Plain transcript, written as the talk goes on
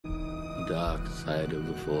dark side of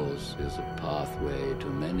the Force is a pathway to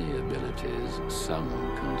many abilities some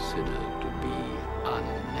consider to be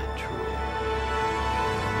unnatural.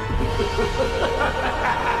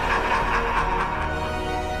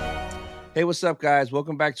 Hey, what's up, guys?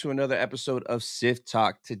 Welcome back to another episode of Sith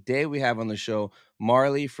Talk. Today we have on the show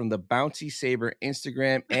Marley from the Bounty Saber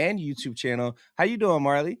Instagram and YouTube channel. How you doing,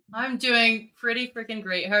 Marley? I'm doing pretty freaking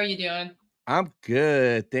great. How are you doing? I'm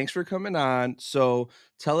good. Thanks for coming on. So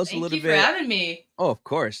tell us a little Thank you bit. for having me. Oh, of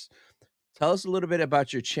course. Tell us a little bit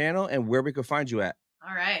about your channel and where we can find you at.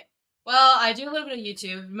 All right. Well, I do a little bit of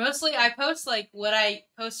YouTube. Mostly I post like what I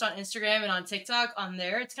post on Instagram and on TikTok on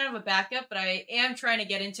there. It's kind of a backup, but I am trying to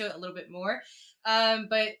get into it a little bit more.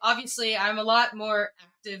 But obviously I'm a lot more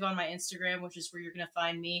active on my Instagram, which is where you're going to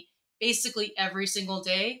find me basically every single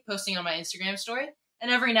day posting on my Instagram story and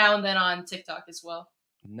every now and then on TikTok as well.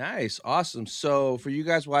 Nice. Awesome. So for you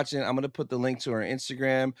guys watching, I'm going to put the link to her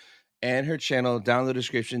Instagram and her channel down in the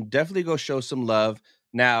description. Definitely go show some love.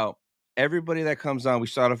 Now, everybody that comes on, we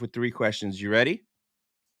start off with 3 questions. You ready?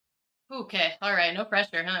 Okay. All right. No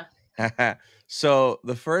pressure, huh? So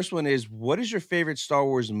the first one is, what is your favorite Star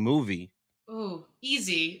Wars movie? Ooh,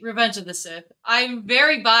 easy. Revenge of the Sith. I'm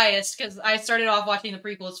very biased because I started off watching the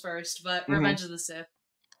prequels first, but Revenge of the Sith.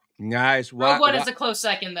 Nice. Rogue One is a close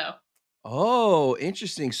second, though. Oh,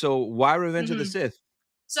 interesting. So why Revenge of the Sith?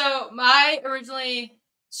 So I originally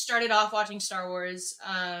started off watching Star Wars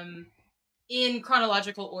in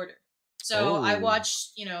chronological order. So I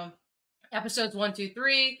watched, episodes 1, 2,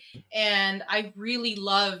 3, and I really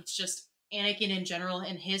loved just Anakin in general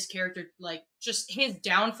and his character, like just his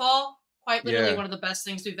downfall. Quite literally one of the best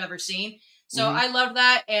things we've ever seen. So I love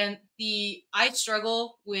that, and I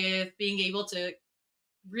struggle with being able to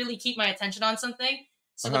really keep my attention on something.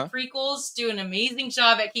 So the prequels do an amazing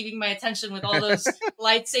job at keeping my attention with all those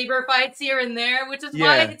lightsaber fights here and there, which is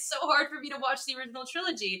why it's so hard for me to watch the original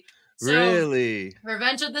trilogy. So, really?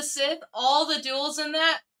 Revenge of the Sith, all the duels in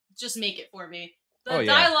that just make it for me. The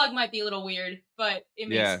dialogue might be a little weird, but it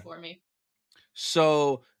makes it for me.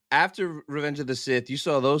 So after Revenge of the Sith, you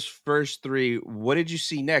saw those first 3. What did you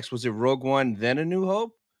see next? Was it Rogue One, then A New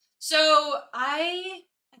Hope? So I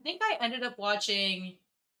think I ended up watching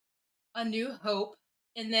A New Hope,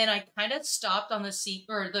 and then I kind of stopped on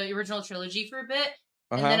the original trilogy for a bit,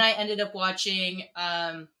 and then I ended up watching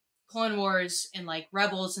Clone Wars and like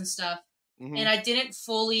Rebels and stuff, and I didn't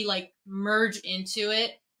fully like merge into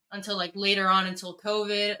it until like later on, until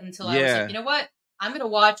COVID, until I was like, you know what? I'm going to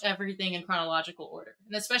watch everything in chronological order.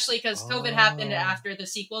 And especially because COVID happened after the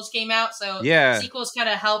sequels came out. So sequels kind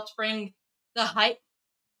of helped bring the hype.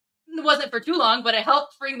 It wasn't for too long, but it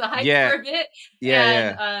helped bring the hype for a bit.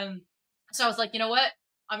 So I was like, you know what?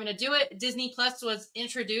 I'm going to do it. Disney Plus was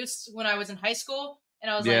introduced when I was in high school. And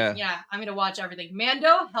I was like, yeah, I'm going to watch everything.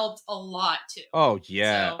 Mando helped a lot too. Oh,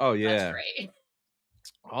 yeah. So that's great.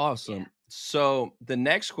 Awesome. Yeah. So the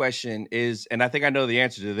next question is, and I think I know the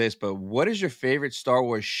answer to this, but what is your favorite Star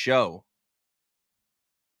Wars show?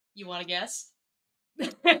 You want to guess?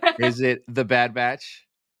 Is it The Bad Batch?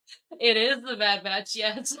 It is The Bad Batch,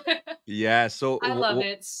 yes. Yeah, so I love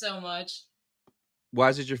it so much. Why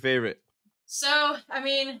is it your favorite? So, I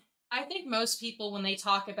mean, I think most people, when they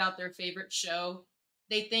talk about their favorite show,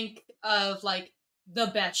 they think of, like, the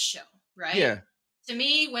best show, right? Yeah. To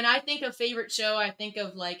me, when I think of favorite show, I think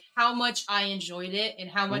of, like, how much I enjoyed it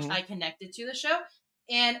and how much I connected to the show.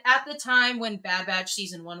 And at the time when Bad Batch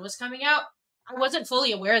Season 1 was coming out, I wasn't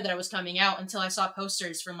fully aware that it was coming out until I saw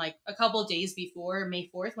posters from, like, a couple days before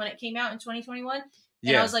May 4th when it came out in 2021.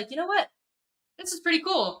 And I was like, you know what? This is pretty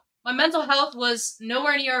cool. My mental health was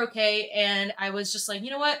nowhere near okay, and I was just like,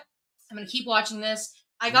 you know what? I'm going to keep watching this.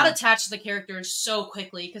 I got attached to the characters so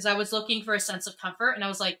quickly because I was looking for a sense of comfort, and I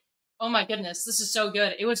was like, oh my goodness, this is so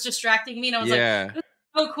good. It was distracting me, and I was like, this is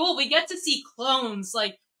so cool. We get to see clones.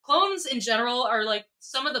 Like, clones in general are, like,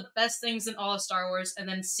 some of the best things in all of Star Wars, and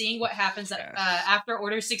then seeing what happens after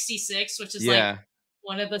Order 66, which is, like,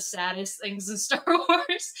 one of the saddest things in Star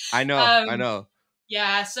Wars. I know.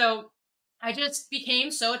 Yeah, so I just became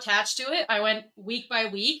so attached to it. I went week by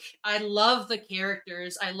week. I love the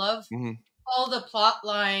characters. I love all the plot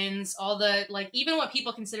lines, all the, like, even what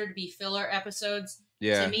people consider to be filler episodes.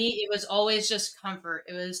 To me, it was always just comfort.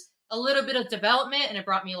 It was a little bit of development, and it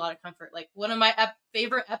brought me a lot of comfort. Like, one of my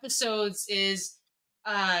favorite episodes is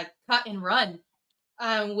Cut and Run,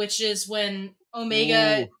 which is when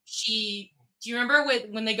Omega, do you remember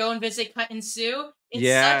when they go and visit Cut and Sue?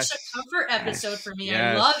 It's such a comfort episode for me.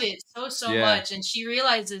 I love it so much. And she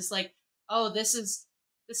realizes, like, oh, this is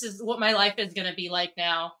what my life is going to be like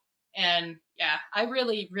now. And yeah, I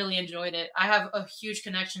really, really enjoyed it. I have a huge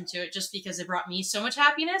connection to it just because it brought me so much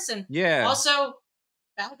happiness. And Yeah. also,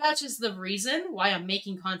 Bad Batch is the reason why I'm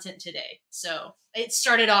making content today. So it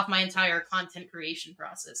started off my entire content creation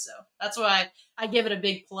process. So that's why I give it a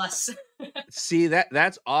big plus. See,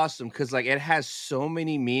 that's awesome because like it has so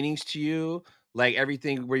many meanings to you, like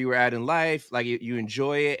everything where you were at in life, like you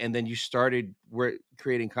enjoy it, and then you started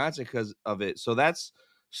creating content because of it. So that's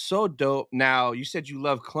so dope. Now you said you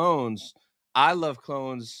love clones. I love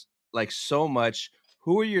clones like so much.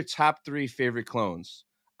 Who are your top three favorite clones?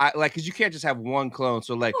 I like because you can't just have one clone.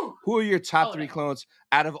 So like, Whew. who are your top Oh, three no. clones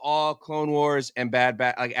out of all Clone Wars and Bad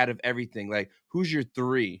Batch? Like out of everything, like who's your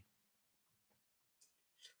three?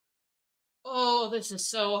 Oh, this is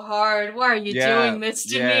so hard. Why are you Yeah, doing this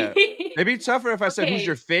to yeah. me? It'd be tougher if I said who's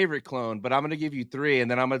your Okay. favorite clone, but I'm gonna give you three, and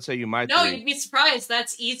then I'm gonna tell you my No, three. you'd be surprised.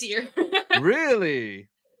 That's easier. Really?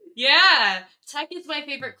 Yeah. Tech is my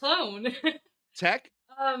favorite clone. Tech?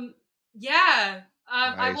 um, yeah.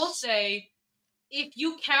 I will Nice. say, if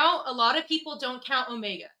you count, a lot of people don't count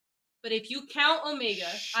Omega. But if you count Omega,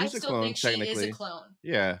 I She's a still clone, think she is a technically. clone.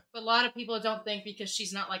 Yeah. But a lot of people don't think because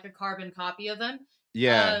she's not like a carbon copy of them.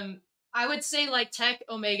 Yeah. I would say like Tech,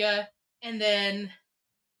 Omega, and then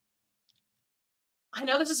I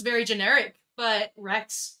know this is very generic, but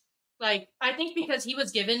Rex. Like, I think because he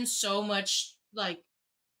was given so much like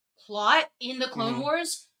plot in the Clone Hmm.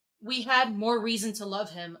 Wars, we had more reason to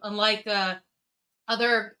love him. Unlike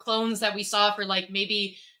other clones that we saw for like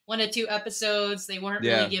maybe 1 to 2 episodes, they weren't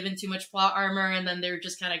really Yeah. given too much plot armor, and then they were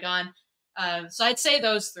just kind of gone. So I'd say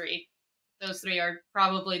those three. Those three are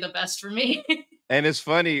probably the best for me. And it's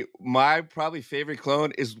funny, my probably favorite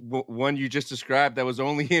clone is one you just described that was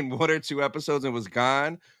only in 1 or 2 episodes and was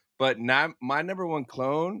gone. But not my number one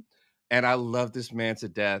clone, and I love this man to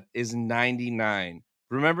death, is 99.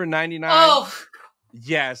 Remember 99? Oh,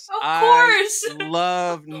 Yes, of I course,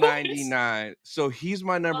 love of course. 99. So he's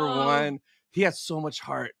my number Oh, one. He has so much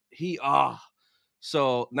heart. So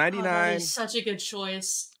oh, that is 99 such a good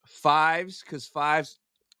choice. fives, because fives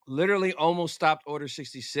literally almost stopped Order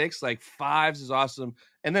 66. Like fives is awesome.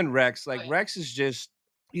 And then Rex. Oh Like yeah. Rex is just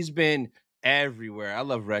he's been everywhere. I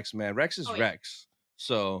love Rex, man. Rex is Oh yeah. Rex.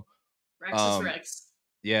 So Rex is um Rex.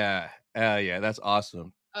 yeah. Yeah, that's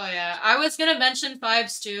awesome. Oh yeah. I was gonna mention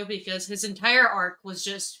Fives too because his entire arc was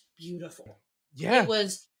just beautiful. It Yeah.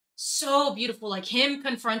 was so beautiful. Like him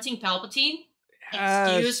confronting Palpatine.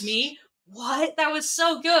 Excuse Yes. me. What? That was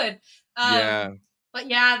so good. Yeah. But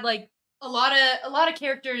yeah, like a lot of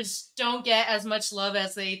characters don't get as much love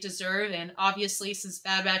as they deserve, and obviously since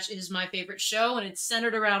Bad Batch is my favorite show and it's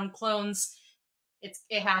centered around clones, it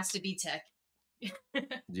has to be Tech.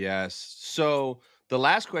 Yes. So the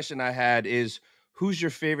last question I had is who's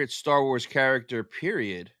your favorite Star Wars character,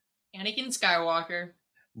 period? Anakin Skywalker.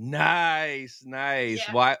 Nice, nice.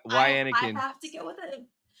 Yeah, Why I Anakin? have to go with it.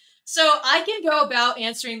 So I can go about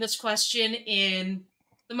answering this question in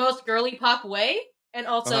the most girly pop way and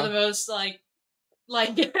also the Uh-huh. most like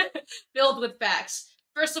filled with facts.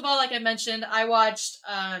 First of all, like I mentioned, I watched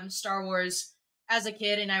Star Wars as a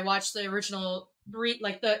kid and I watched the original three,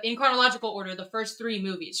 like the in chronological order, the first three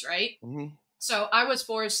movies, right? Hmm. So I was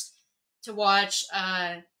forced to watch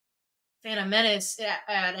Phantom Menace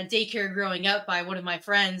at a daycare growing up by one of my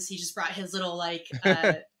friends. He just brought his little like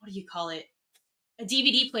what do you call it? A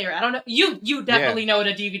DVD player. I don't know. You Yeah. definitely know what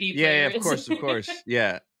a DVD Yeah, player yeah, is. of course.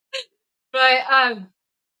 Yeah. But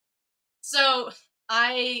so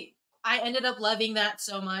I ended up loving that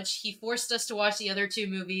so much. He forced us to watch the other two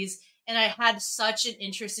movies, and I had such an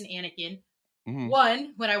interest in Anakin. Hmm.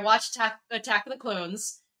 One, when I watched Attack of the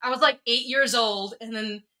Clones, I was like 8 years old, and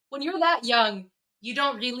then when you're that young, you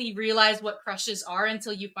don't really realize what crushes are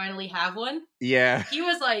until you finally have one. Yeah. He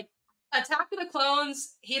was like, Attack of the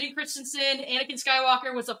Clones, Hayden Christensen, Anakin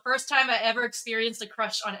Skywalker was the first time I ever experienced a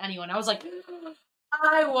crush on anyone. I was like,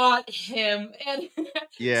 I want him. And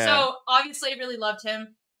Yeah. so obviously I really loved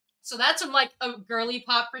him. So that's from like a girly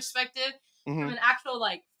pop perspective. From Hmm. an actual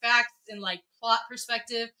like facts and like plot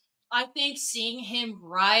perspective, I think seeing him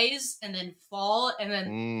rise and then fall and then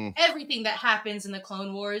Mm. everything that happens in the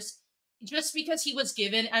Clone Wars, just because he was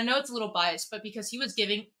given, I know it's a little biased, but because he was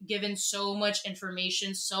given so much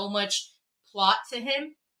information, so much plot to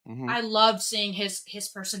him, Hmm. I loved seeing his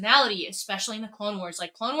personality, especially in the Clone Wars.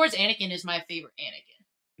 Like Clone Wars Anakin is my favorite Anakin. I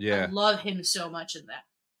Yeah. love him so much in that.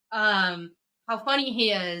 How funny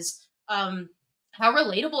he is, how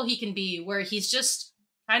relatable he can be, where he's just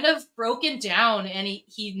kind of broken down and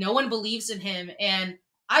he no one believes in him. And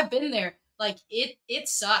I've been there. Like it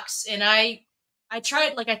sucks. And I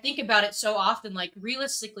tried, like I think about it so often, like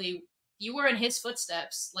realistically, if you were in his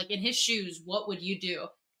footsteps, like in his shoes, what would you do?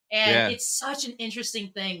 And Yeah. it's such an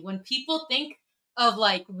interesting thing. When people think of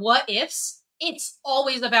like what ifs, it's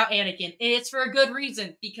always about Anakin. And it's for a good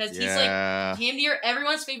reason, because he's like Yeah. damn near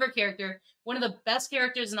everyone's favorite character, one of the best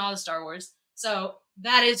characters in all of Star Wars. So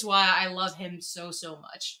that is why I love him so, so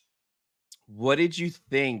much. What did you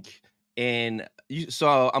think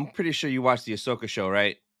so I'm pretty sure you watched the Ahsoka show,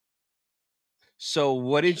 right? So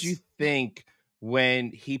what did you Yes. think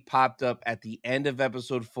when he popped up at the end of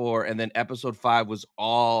episode 4 and then episode 5 was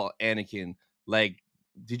all Anakin? Like,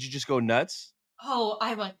 did you just go nuts? Oh,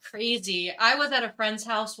 I went crazy. I was at a friend's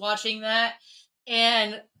house watching that,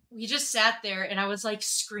 and we just sat there, and I was like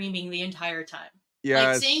screaming the entire time.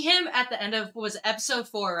 Like seeing Yes. him at the end of, what was it, episode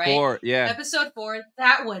 4, right? 4, yeah. Episode 4,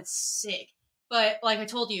 that was sick. But like I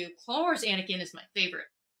told you, Clone Wars Anakin is my favorite.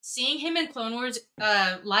 Seeing him in Clone Wars,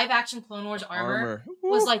 live action Clone Wars armor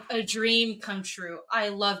was Woo. like a dream come true. I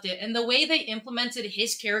loved it. And the way they implemented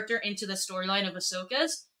his character into the storyline of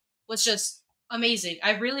Ahsoka's was just amazing.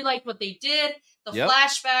 I really liked what they did. The Yep.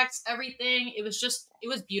 flashbacks, everything. It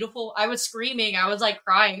was beautiful. I was screaming. I was like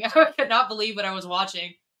crying. I could not believe what I was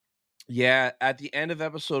watching. Yeah, at the end of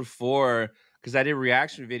episode 4, because I did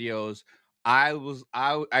reaction videos,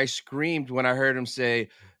 I screamed when I heard him say,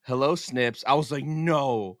 "Hello, Snips." I was like,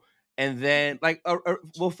 "No." And then, like,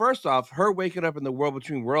 well, first off, her waking up in the world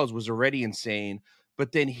between worlds was already insane.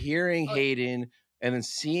 But then hearing Oh, Hayden and then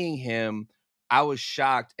seeing him, I was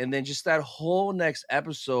shocked. And then just that whole next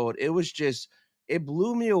episode, it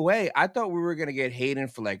blew me away. I thought we were gonna get Hayden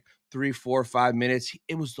for like 3, 4, 5 minutes.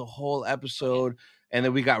 It was the whole yeah. episode. And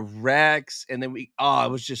then we got Rex, and then it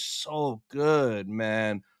was just so good,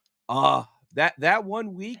 man. That one I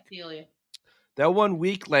week, feel you.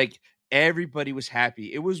 like everybody was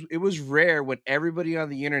happy. It was rare when everybody on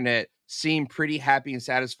the internet seemed pretty happy and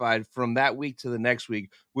satisfied from that week to the next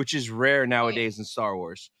week, which is rare Oh, yeah. nowadays in Star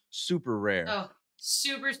Wars. Super rare. Oh,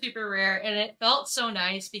 super, super rare. And it felt so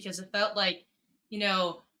nice because it felt like,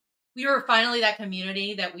 we were finally that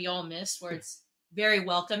community that we all missed, where it's very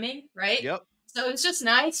welcoming, right? Yep. So it's just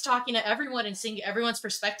nice talking to everyone and seeing everyone's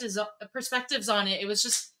perspectives on it. It was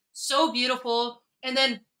just so beautiful. And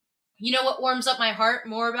then, you know what warms up my heart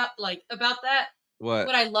more about that? What?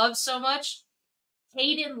 What I love so much?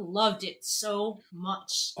 Hayden loved it so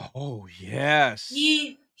much. Oh, yes.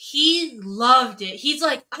 He loved it. He's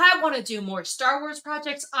like, I want to do more Star Wars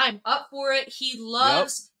projects. I'm up for it. He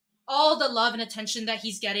loves all the love and attention that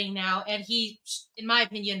he's getting now, and he, in my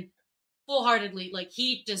opinion, full-heartedly, like,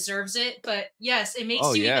 he deserves it. But yes, it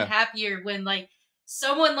makes you even happier when like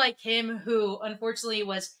someone like him, who unfortunately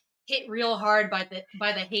was hit real hard by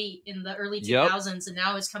the hate in the early 2000s, and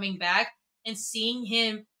now is coming back, and seeing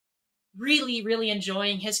him really, really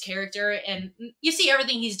enjoying his character. And you see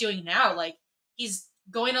everything he's doing now. Like, he's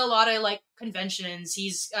going to a lot of like conventions.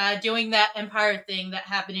 He's doing that Empire thing that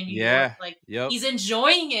happened in New York. Like, he's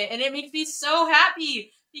enjoying it, and it makes me so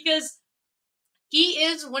happy, because he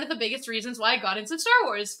is one of the biggest reasons why I got into Star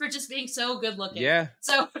Wars, for just being so good looking. Yeah.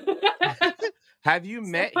 So have you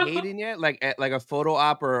met Hayden yet? Like at like a photo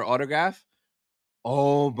op or autograph?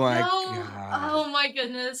 Oh my god. Oh my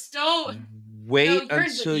goodness. Don't wait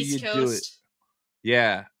until you do it.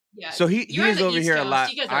 Yeah. Yeah. So he is over here a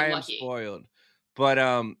lot. You guys are I am lucky. spoiled.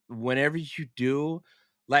 But whenever you do,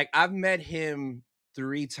 like, I've met him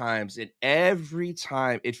 3 times, and every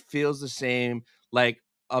time it feels the same, like,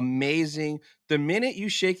 amazing. The minute you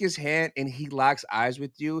shake his hand and he locks eyes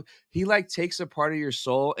with you, he like takes a part of your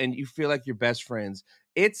soul and you feel like you're best friends.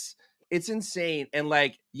 It's insane. And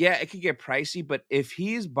like, yeah, it could get pricey, but if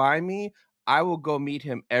he's by me, I will go meet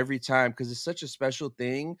him every time, because it's such a special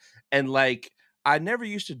thing. And like, I never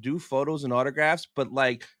used to do photos and autographs, but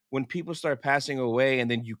like when people start passing away and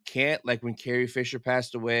then you can't, like when Carrie Fisher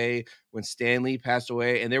passed away, when Stanley passed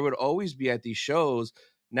away, and there would always be at these shows.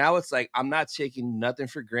 Now it's like, I'm not taking nothing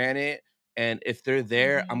for granted. And if they're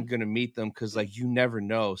there, I'm going to meet them, because like, you never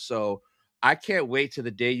know. So I can't wait to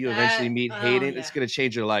the day you eventually meet Hayden. It's going to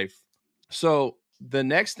change your life. So the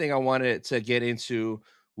next thing I wanted to get into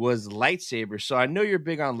was lightsabers. So I know you're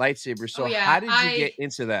big on lightsabers. So how did you get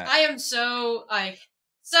into that? I am so I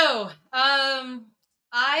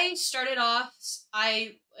started off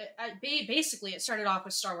basically it started off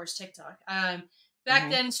with Star Wars TikTok.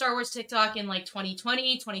 Back then, Star Wars TikTok in like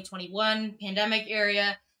 2020, 2021 pandemic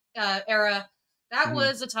era, that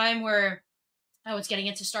was a time where I was getting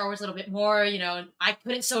into Star Wars a little bit more. You know, I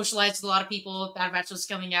couldn't socialize with a lot of people. Bad Batch was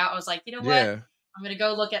coming out. I was like, you know what? I'm going to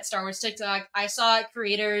go look at Star Wars TikTok. I saw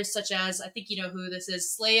creators such as, I think you know who this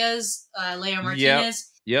is, Leia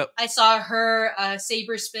Martinez. Yep. I saw her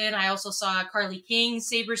saber spin. I also saw Carly King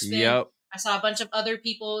saber spin. I saw a bunch of other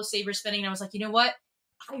people saber spinning, and I was like, you know what?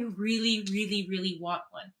 I really, really, really want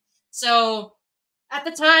one. So at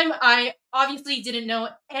the time, I obviously didn't know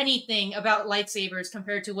anything about lightsabers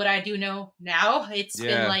compared to what I do know now. It's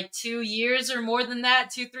been Yeah. like 2 years or more than that,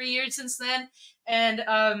 2-3 years since then, and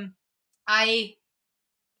I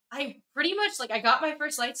I pretty much like I got my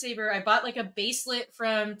first lightsaber. I bought like a baselet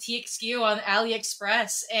from TXQ on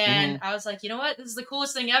AliExpress, and Hmm. I was like, you know what? This is the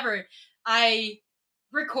coolest thing ever. I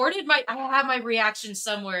I have my reaction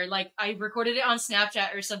somewhere. Like I recorded it on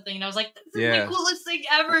Snapchat or something, and I was like, this is the Yes. coolest thing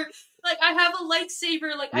ever. Like I have a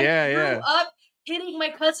lightsaber. Like I Yeah, grew yeah. up hitting my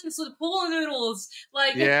cousins with pool noodles.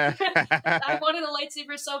 Like Yeah. I wanted a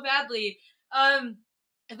lightsaber so badly. Um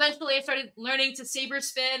Eventually I started learning to saber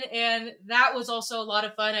spin, and that was also a lot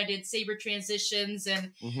of fun. I did saber transitions,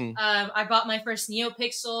 and Hmm. I bought my first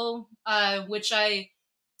NeoPixel, which I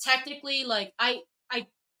technically like I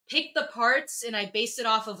picked the parts and I based it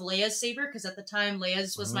off of Leia's saber, because at the time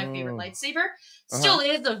Leia's was my favorite Oh. lightsaber. Uh-huh. Still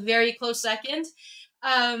is a very close second.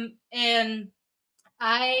 And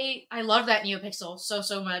I love that NeoPixel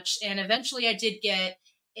so much, and eventually I did get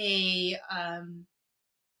a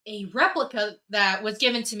replica that was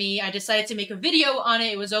given to me. I decided to make a video on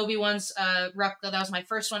it. It was Obi-Wan's replica. That was my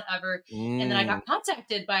first one ever. And then I Mm. got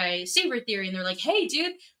contacted by Saber Theory, and they're like, "Hey,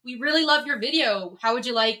 dude, we really love your video. How would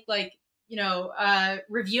you like,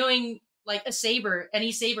 reviewing like a saber,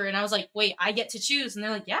 any saber?" And I was like, "Wait, I get to choose?" And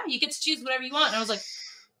they're like, "Yeah, you get to choose whatever you want." And I was like,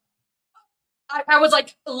 I was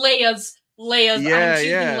like, Leia's. I'm Yeah, choosing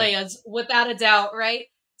yeah. Leia's without a doubt, right?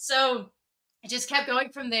 So it just kept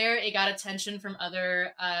going from there. It got attention from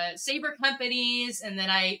other saber companies, and then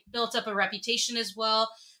I built up a reputation as well.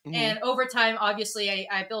 Hmm. And over time, obviously,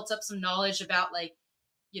 I built up some knowledge about like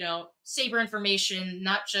saber information,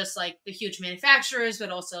 not just like the huge manufacturers, but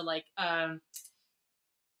also like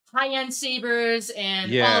high-end sabers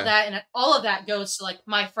and all of Yeah. that. And all of that goes to like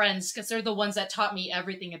my friends, because they're the ones that taught me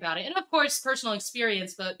everything about it, and of course personal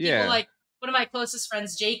experience. But people Yeah. like one of my closest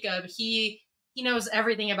friends, Jacob, he knows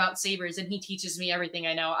everything about sabers, and he teaches me everything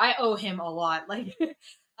I know. I owe him a lot. Like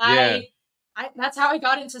Yeah. I that's how I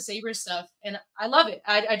got into saber stuff, and I love it.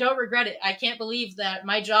 I don't regret it. I can't believe that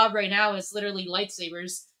my job right now is literally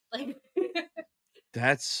lightsabers. Like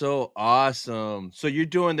That's so awesome. So you're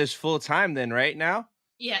doing this full time then, right now?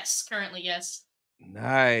 yes, currently yes.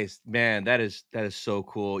 Nice. Man, that is so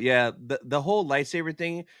cool. Yeah, the whole lightsaber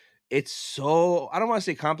thing, it's so I don't want to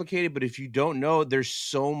say complicated, but if you don't know, there's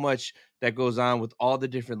so much that goes on with all the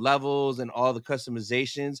different levels and all the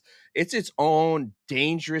customizations. It's its own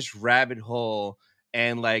dangerous rabbit hole,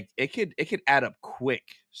 and like it could add up quick,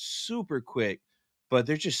 super quick, but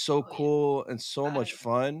they're just so Oh yeah. cool and so much I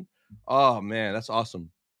fun. Oh man, that's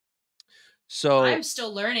awesome. So, I'm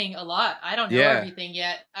still learning a lot. I don't know yeah. everything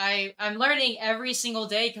yet. I'm learning every single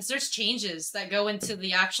day, because there's changes that go into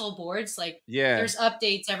the actual boards. Like Yeah. there's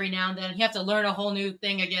updates every now and then. You have to learn a whole new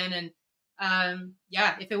thing again. And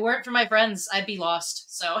yeah, if it weren't for my friends, I'd be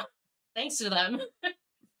lost. So thanks to them.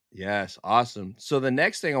 Yes, awesome. So the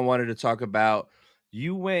next thing I wanted to talk about,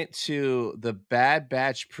 you went to the Bad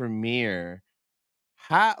Batch premiere.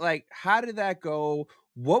 How did that go?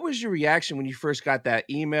 What was your reaction when you first got that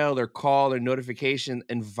email or call or notification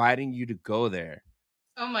inviting you to go there?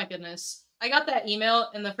 Oh my goodness. I got that email,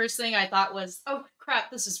 and the first thing I thought was, oh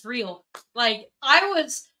crap, this is real. Like, I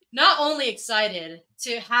was not only excited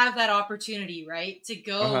to have that opportunity, right, to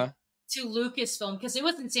go Uh-huh. to Lucasfilm, because it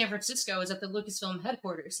was in San Francisco, it was at the Lucasfilm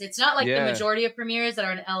headquarters. It's not like the Yeah. majority of premieres that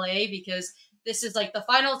are in LA, because this is like the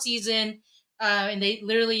final season, and they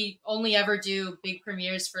literally only ever do big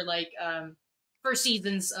premieres for like for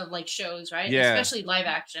seasons of like shows, right? Yeah. Especially live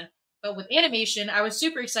action. But with animation, I was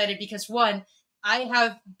super excited because one, I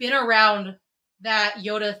have been around that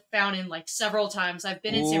Yoda fountain like several times. I've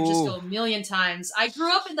been in San Ooh. Francisco a million times. I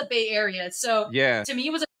grew up in the Bay Area, so Yeah. to me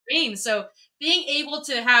it was a dream. So being able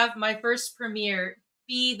to have my first premiere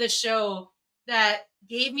be the show that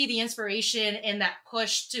gave me the inspiration and that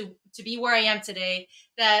push to be where I am today,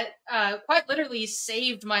 that quite literally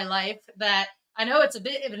saved my life. That I know it's a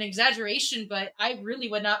bit of an exaggeration, but I really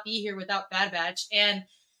would not be here without Bad Batch. And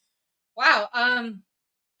wow,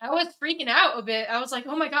 I was freaking out a bit. I was like,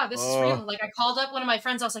 oh my God, this is Oh, real. Like, I called up one of my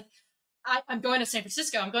friends. I was like, I'm going to San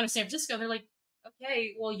Francisco. I'm going to San Francisco. And they're like,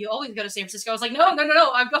 okay, well, you always go to San Francisco. I was like, no.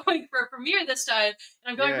 I'm going for a premiere this time.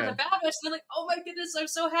 And I'm going for the yeah. Bad Batch. And they're like, oh my goodness, I'm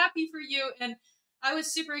so happy for you. And I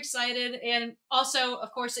was super excited. And also,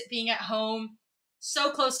 of course, it being at home,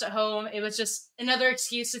 so close to home, it was just another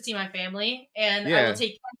excuse to see my family. And I will Yeah.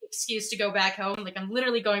 take any excuse to go back home. Like, I'm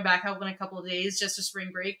literally going back home in a couple of days just for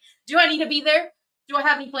spring break. Do I need to be there? Do I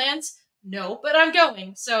have any plans? No, but I'm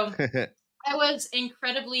going. So I was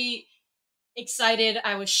incredibly excited.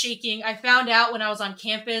 I was shaking. I found out when I was on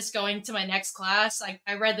campus going to my next class.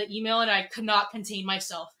 I read the email and I could not contain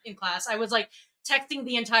myself in class. I was like texting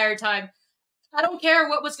the entire time. I don't care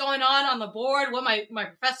what was going on the board, what my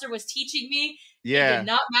professor was teaching me. It did Yeah.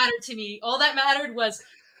 not matter to me. All that mattered was,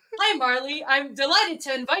 hi, Marley. I'm delighted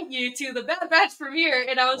to invite you to the Bad Batch premiere.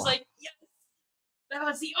 And I was Wow. like, yes, that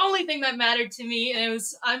was the only thing that mattered to me. And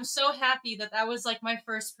I'm so happy that that was like my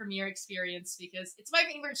first premiere experience because it's my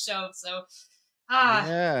favorite show. So,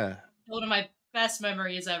 Yeah. one of my best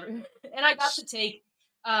memories ever. And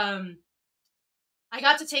um, I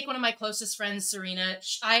got to take one of my closest friends, Serena.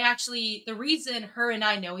 The reason her and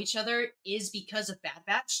I know each other is because of Bad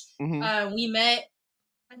Batch. Mhm. We met,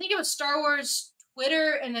 I think it was Star Wars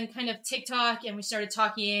Twitter and then kind of TikTok, and we started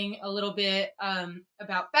talking a little bit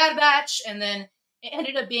about Bad Batch, and then it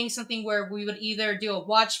ended up being something where we would either do a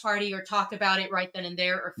watch party or talk about it right then and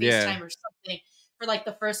there or Yeah. FaceTime or something for like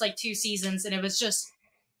the first like 2 seasons, and it was just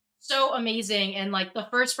so amazing. And like the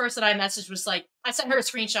first person I messaged was like, I sent her a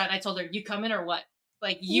screenshot and I told her, "You coming or what?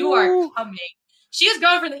 Like you are Woo. coming." She is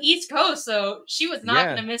going from the East Coast, so she was not Yeah.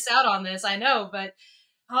 going to miss out on this. I know, but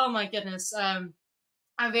oh my goodness, I'm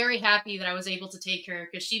very happy that I was able to take her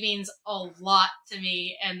because she means a lot to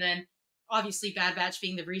me. And then obviously Bad Batch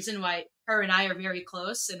being the reason why her and I are very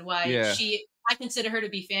close and why Yeah. I consider her to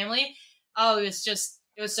be family. Oh, it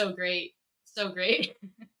was so great. So great.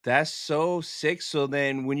 That's so sick. So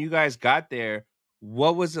then when you guys got there,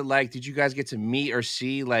 what was it like? Did you guys get to meet or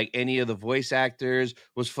see like any of the voice actors?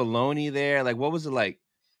 Was Filoni there? Like what was it like?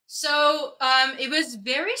 So, it was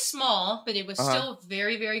very small, but it was Uh-huh. still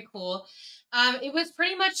very, very cool. It was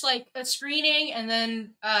pretty much like a screening, and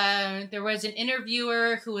then there was an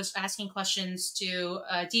interviewer who was asking questions to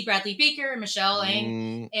D. Bradley Baker and Michelle Ang,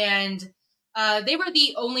 Mm, and they were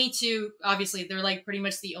the only two. Obviously, they're like pretty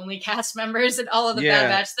much the only cast members in all of the Bad yeah.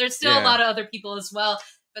 Batch. There's still a Yeah. lot of other people as well,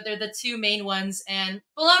 but they're the two main ones. And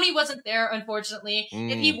Filoni wasn't there, unfortunately.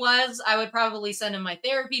 If he Mm. was, I would probably send him my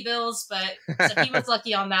therapy bills, but so he was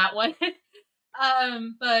lucky on that one.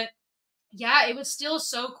 But yeah, it was still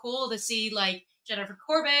so cool to see like Jennifer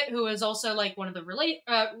Corbett, who was also like one of the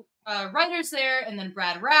writers there, and then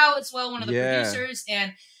Brad Rao as well, one of the Yeah. producers,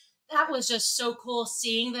 and that was just so cool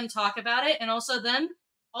seeing them talk about it, and also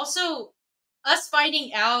us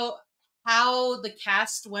finding out how the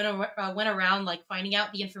cast went around like finding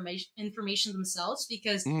out the information themselves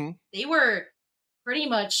because Mhm. they were pretty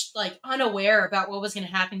much like unaware about what was going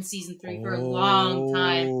to happen in season 3 for a long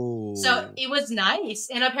time. So Oh. it was nice.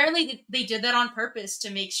 And apparently they did that on purpose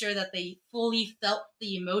to make sure that they fully felt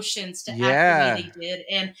the emotions to act the way Yeah. they did.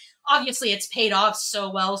 And obviously it's paid off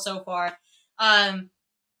so well so far.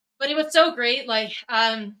 But it was so great.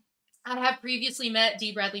 I have previously met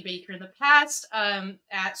D. Bradley Baker in the past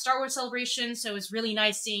at Star Wars Celebration, so it was really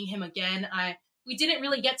nice seeing him again. We didn't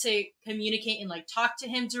really get to communicate and like talk to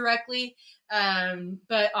him directly,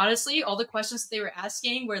 but honestly, all the questions that they were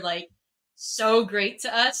asking were like so great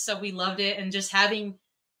to us, so we loved it, and just having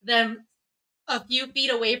them a few feet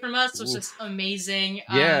away from us was just Oof. amazing.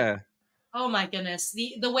 Yeah. Oh my goodness.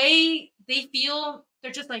 The way they feel,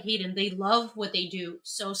 they're just like Hayden. They love what they do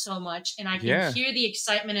so much. And I can Yeah. hear the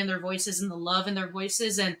excitement in their voices and the love in their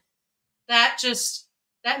voices. And that just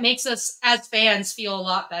that makes us as fans feel a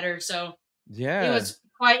lot better. So it Yeah. was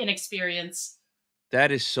quite an experience.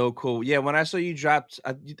 That is so cool. Yeah, when I saw you dropped,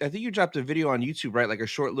 I think you dropped a video on YouTube, right? Like a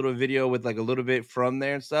short little video with like a little bit from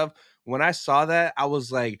there and stuff. When I saw that, I was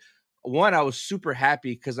like, one, I was super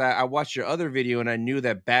happy because I watched your other video and I knew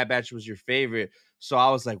that Bad Batch was your favorite. So I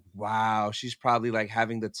was like, wow, she's probably like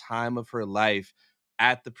having the time of her life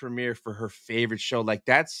at the premiere for her favorite show. Like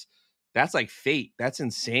that's like fate. That's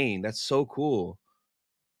insane. That's so cool.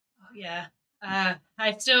 Oh, yeah.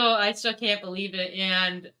 I still can't believe it.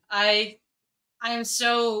 And I am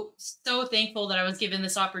so thankful that I was given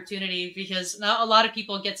this opportunity because not a lot of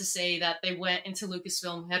people get to say that they went into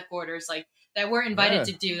Lucasfilm headquarters, like that we're invited Yeah.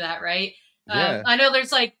 to do that, right? Yeah. I know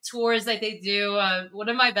there's like tours that they do. One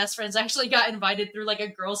of my best friends actually got invited through like a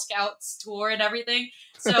Girl Scouts tour and everything.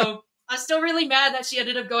 So I'm still really mad that she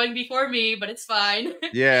ended up going before me, but it's fine.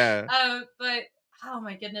 Yeah. But oh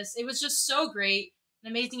my goodness, it was just so great. An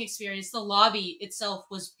amazing experience. The lobby itself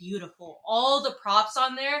was beautiful. All the props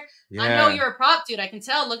on there. I know Yeah. you're a prop dude. I can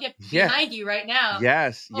tell. Look at Yeah. behind you right now.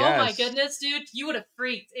 Yes. Oh my Yes. goodness, dude. You would have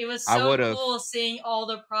freaked. It was I so would have. cool seeing all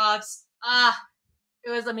the props. It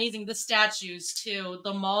was amazing. The statues too.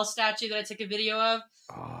 The Maul statue that I took a video of.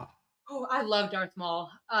 Oh, Oh, I love Darth Maul.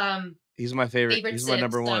 he's my favorite. Favorite He's my Sith.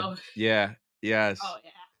 number one. So, Yeah. oh Yes. yeah,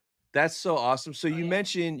 That's so awesome. So oh you yeah.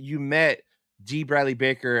 mentioned you met D. Bradley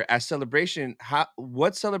Baker at Celebration.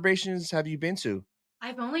 What celebrations have you been to?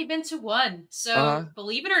 I've only been to one. Uh-huh. So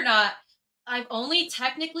believe it or not, I've only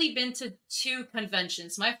technically been to 2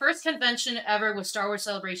 conventions. My first convention ever was Star Wars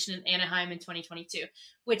Celebration in Anaheim in 2022,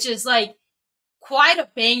 which is like quite a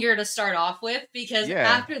banger to start off with, because Yeah.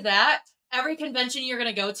 after that, every convention you're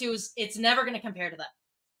going to go to it's never going to compare to that.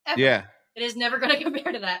 Ever. Yeah. It is never going to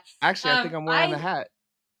compare to that. Actually, I think I'm wearing the I hat.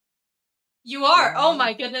 You are. Oh Yeah.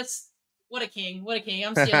 my goodness. What a king. What a king.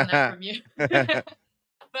 I'm stealing that from you.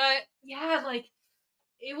 But yeah, like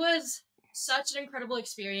it was such an incredible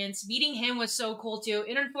experience. Meeting him was so cool too.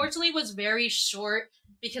 It unfortunately was very short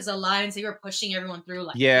because the lines they were pushing everyone through,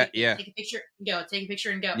 like Yeah, quickly, yeah. take a picture and go, take a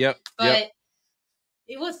picture and go. Yep, yep. But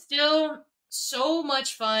it was still so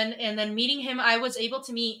much fun. And then meeting him, I was able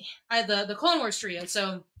to meet the Clone Wars trio.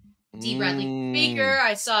 So D. Bradley Baker.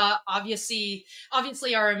 I saw obviously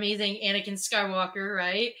our amazing Anakin Skywalker,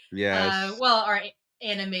 right? Yes. Well, our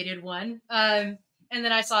animated one. And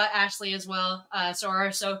then I saw Ashley as well. So our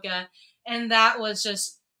Ahsoka, and that was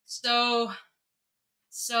just so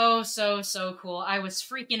cool. I was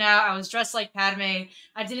freaking out. I was dressed like Padme.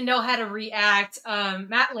 I didn't know how to react.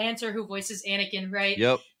 Matt Lanter, who voices Anakin, right?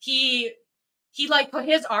 Yep. He like put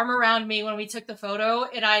his arm around me when we took the photo,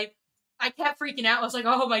 and I kept freaking out. I was like,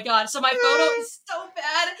 oh my god. So my photo is so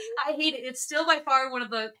bad. I hate it. It's still by far one of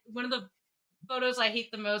the photos I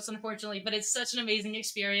hate the most, unfortunately, but it's such an amazing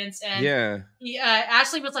experience. And Yeah.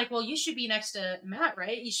 Ashley was like, well, you should be next to Matt,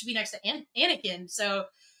 right? You should be next to Anakin. So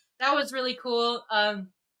that was really cool. I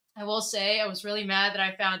will say I was really mad that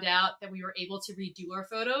I found out that we were able to redo our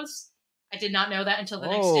photos. I did not know that until the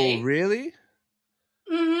next day. Oh, really?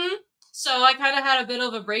 Mm-hmm. So I kind of had a bit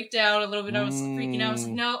of a breakdown a little bit. I was freaking out. I was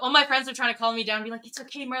like, no. All my friends were trying to calm me down and be like, it's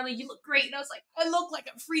okay, Marley, you look great. And I was like, I look like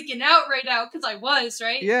I'm freaking out right now, because I was,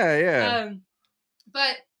 right? Yeah, yeah.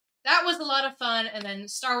 But that was a lot of fun. And then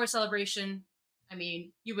Star Wars Celebration, I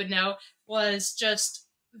mean, you would know, was just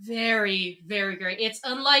very, very great. It's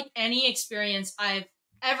unlike any experience I've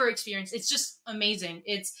ever experienced. It's just amazing.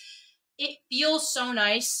 It feels so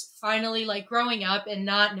nice finally, like growing up and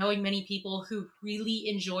not knowing many people who really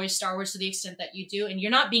enjoy Star Wars to the extent that you do, and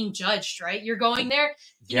you're not being judged, right? You're going there,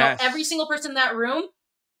 you know, every single person in that room,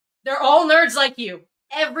 they're all nerds like you.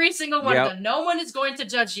 Every single one of them. No one is going to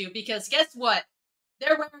judge you, because guess what?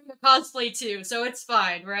 They're wearing a cosplay too, so it's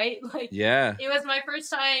fine, right? Like, yeah. It was my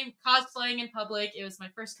first time cosplaying in public. It was my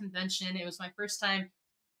first convention. It was my first time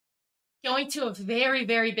going to a very,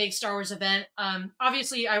 very big Star Wars event.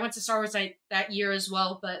 Obviously, I went to Star Wars that year as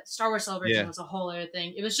well, but Star Wars Celebration was a whole other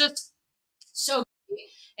thing. It was just so great.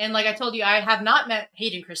 And like I told you, I have not met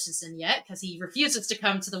Hayden Christensen yet, because he refuses to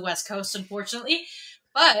come to the West Coast, unfortunately.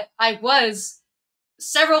 But I was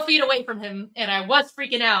several feet away from him, and I was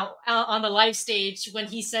freaking out on the live stage when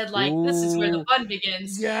he said, like, this is where the fun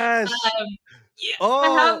begins. Yes. Yeah, I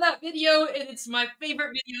have that video, and it's my favorite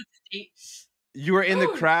video to date. You were in the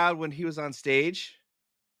crowd when he was on stage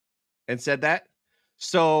and said that?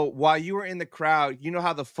 So while you were in the crowd, you know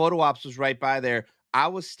how the photo ops was right by there. I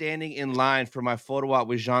was standing in line for my photo op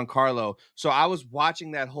with Giancarlo. So I was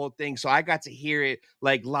watching that whole thing. So I got to hear it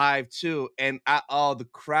like live too. And the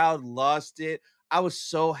crowd lost it. I was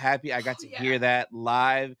so happy I got to hear that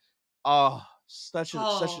live. Oh, such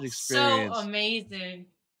an experience. So amazing.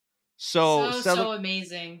 So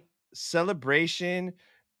amazing. Celebration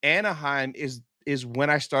Anaheim is when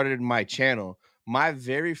I started my channel. My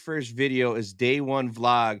very first video is day one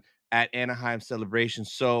vlog at Anaheim Celebration.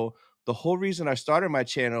 So the whole reason I started my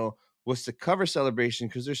channel was to cover Celebration,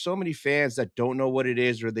 because there's so many fans that don't know what it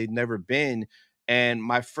is or they've never been. And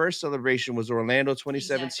my first celebration was Orlando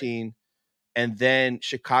 2017, and then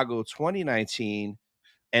Chicago 2019.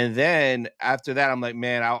 And then after that, I'm like,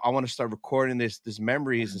 man, I want to start recording this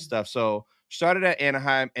memories and stuff. So started at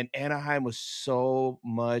Anaheim, and Anaheim was so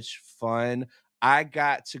much fun. I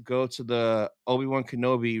got to go to the Obi-Wan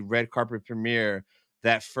Kenobi red carpet premiere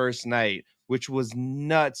that first night, which was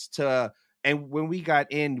nuts and when we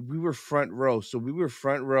got in, we were front row. So we were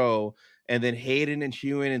front row, and then Hayden and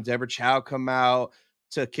Hewan and Deborah Chow come out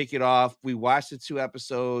to kick it off. We watched the 2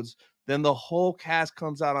 episodes. Then the whole cast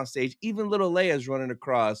comes out on stage. Even little Leia's running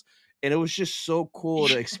across. And it was just so cool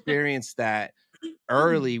to experience that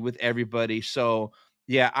early with everybody. So,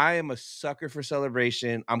 yeah, I am a sucker for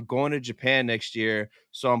Celebration. I'm going to Japan next year.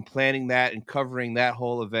 So I'm planning that and covering that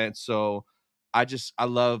whole event. So I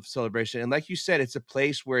love Celebration. And like you said, it's a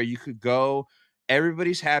place where you could go.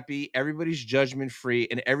 Everybody's happy, everybody's judgment free,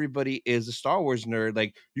 and everybody is a Star Wars nerd.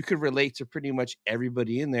 Like, you could relate to pretty much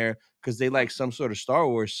everybody in there because they like some sort of Star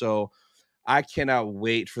Wars. So I cannot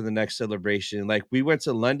wait for the next celebration. Like, we went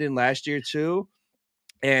to London last year too,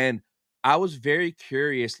 and I was very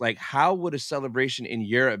curious, like, how would a celebration in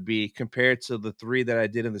Europe be compared to the 3 that I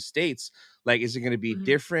did in the States? Like, is it gonna be Mhm.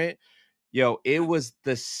 different? Yo, it was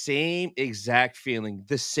the same exact feeling,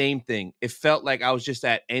 the same thing. It felt like I was just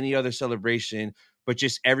at any other celebration, but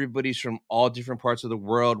just everybody's from all different parts of the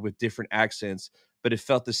world with different accents, but it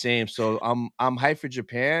felt the same. So I'm hyped for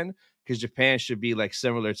Japan because Japan should be like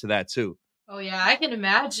similar to that too. Oh yeah, I can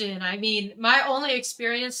imagine. I mean, my only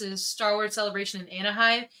experience is Star Wars Celebration in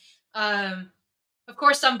Anaheim. Um, of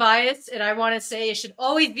course, I'm biased, and I want to say it should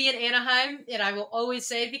always be in Anaheim, and I will always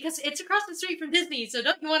say it because it's across the street from Disney. So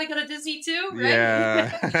don't you want to go to Disney too, right?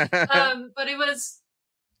 Yeah. But it was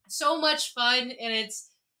so much fun, and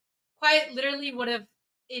it's quite literally one of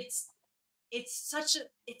it's it's such a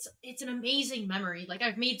it's an amazing memory. Like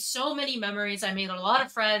I've made so many memories. I made a lot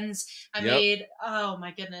of friends. I Yep. made oh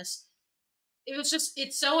my goodness, it was just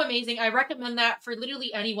it's so amazing. I recommend that for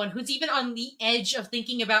literally anyone who's even on the edge of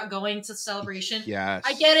thinking about going to celebration.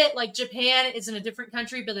 I get Yes. it, like Japan is in a different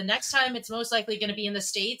country, but the next time it's most likely going to be in the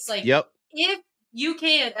States. Like Yep. if you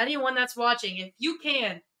can, anyone that's watching, if you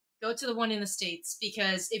can, go to the one in the States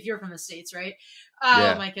because if you're from the States, right? Oh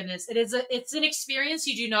Yeah. my goodness. It's an experience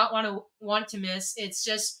you do not want to miss. It's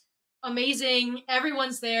just amazing.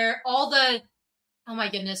 Everyone's there. All the Oh my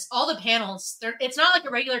goodness, all the panels. It's not like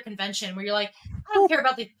a regular convention where you're like, I don't care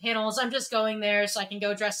about the panels. I'm just going there so I can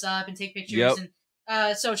go dress up and take pictures Yep.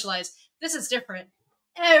 and socialize. This is different.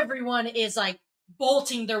 Everyone is like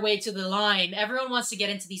bolting their way to the line. Everyone wants to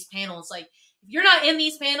get into these panels. Like, if you're not in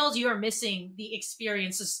these panels, you are missing the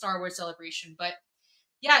experience of Star Wars Celebration. But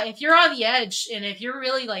yeah, if you're on the edge and if you're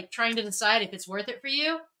really like trying to decide if it's worth it for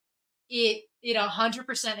you, it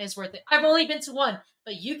 100% is worth it. I've only been to one,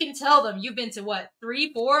 but you can tell them you've been to what,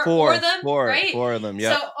 three, four of Four, them, four, right? four of them.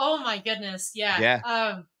 So, Yep. oh my goodness, yeah.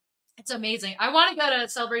 Yeah. It's amazing. I want to go to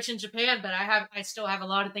Celebration Japan, but I still have a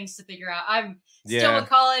lot of things to figure out. I'm still in Yeah.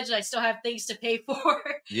 college. I still have things to pay for.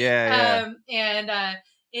 Yeah. Yeah. And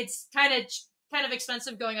it's kind of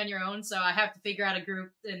expensive going on your own, so I have to figure out a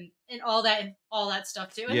group and all that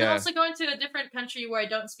stuff too. And then Yeah. also going to a different country where I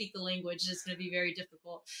don't speak the language is going to be very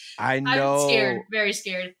difficult. I I'm scared, know. very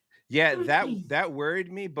scared. Yeah, that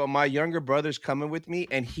worried me, but my younger brother's coming with me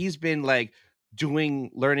and he's been like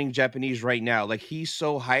learning Japanese right now. Like he's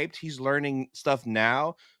so hyped, he's learning stuff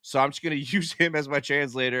now. So I'm just going to use him as my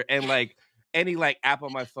translator and like any like app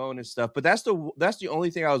on my phone and stuff. But that's the only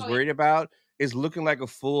thing I was Oh yeah. worried about is looking like a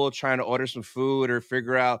fool trying to order some food or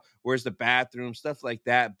figure out where's the bathroom, stuff like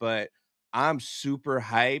that, but I'm super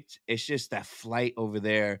hyped. It's just that flight over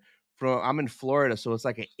there from I'm in Florida, so it's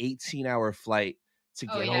like an 18-hour flight to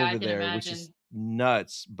Oh get yeah, I over can there, which is imagine.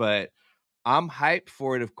 nuts. But I'm hyped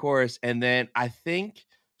for it, of course. And then I think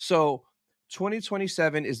so.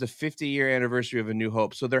 2027 is the 50-year anniversary of A New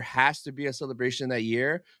Hope. So there has to be a celebration that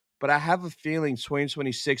year. But I have a feeling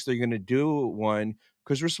 2026 they're going to do one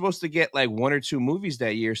because we're supposed to get like 1 or 2 movies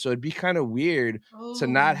that year. So it'd be kind of weird to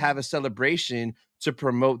not have Oh. a celebration to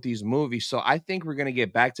promote these movies. So I think we're going to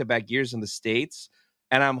get back to back years in the States.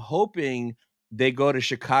 And I'm hoping they go to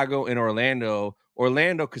Chicago and Orlando,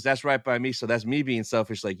 because that's right by me. So that's me being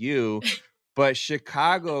selfish like you. But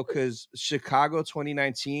Chicago, because Chicago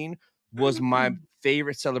 2019 was my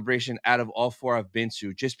favorite celebration out of all 4 I've been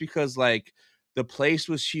to, just because like the place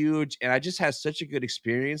was huge and I just had such a good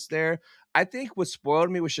experience there. I think what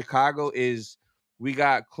spoiled me with Chicago is we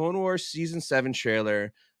got Clone Wars season 7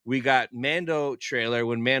 trailer, we got Mando trailer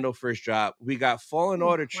when Mando first dropped, we got Fallen Ooh,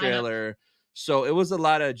 Order lineup. trailer. So it was a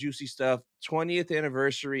lot of juicy stuff. 20th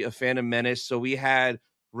anniversary of Phantom Menace. So we had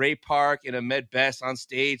Ray Park and Ahmed Best on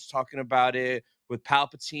stage talking about it with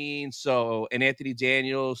Palpatine. So and Anthony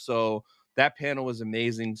Daniels. So that panel was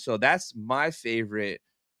amazing. So that's my favorite.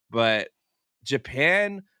 But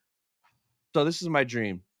Japan. So this is my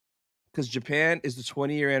dream because Japan is the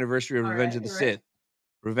 20-year anniversary of All Revenge right, of the all right. Sith.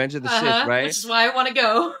 Revenge of the Sith, Which right? is why I want to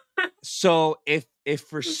go. So if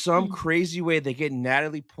for some crazy way they get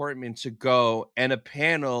Natalie Portman to go and a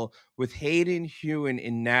panel with Hayden, Hewen,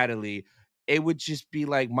 and Natalie, it would just be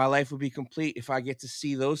like my life would be complete if I get to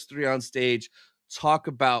see those 3 on stage talk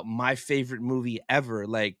about my favorite movie ever.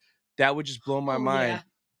 Like that would just blow my Oh mind. yeah.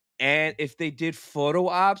 And if they did photo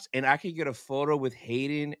ops and I could get a photo with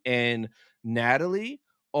Hayden and Natalie,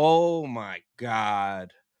 oh my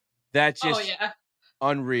God. That's Oh just yeah.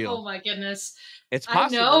 unreal. Oh my goodness. It's I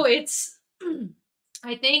know possible. it's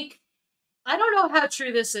I think I don't know how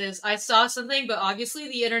true this is. I saw something, but obviously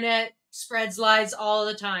the internet spreads lies all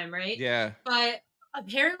the time, right? Yeah. But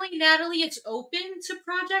apparently, Natalie, it's open to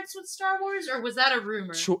projects with Star Wars, or was that a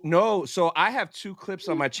rumor? No, so I have 2 clips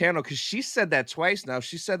on my channel because she said that twice now.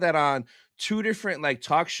 She said that on 2 different like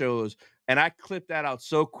talk shows and I clipped that out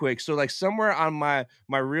so quick. So like somewhere on my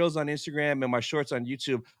reels on Instagram and my shorts on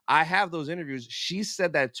YouTube, I have those interviews. She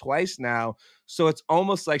said that twice now, so it's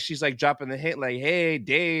almost like she's like dropping the hint, like, "Hey,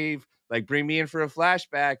 Dave, like bring me in for a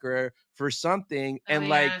flashback or for something," Oh and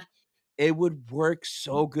like yeah. it would work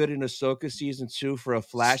so good in Ahsoka season 2 for a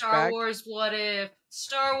Star flashback. Wars what if?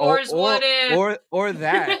 Star Or Wars what or if? or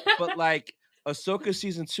that, but, like, Ahsoka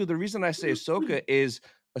season 2, the reason I say Ahsoka is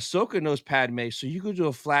Ahsoka knows Padme, so you could do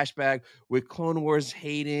a flashback with Clone Wars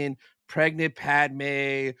Hayden, pregnant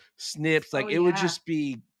Padme, Snips, like, Oh it would yeah. just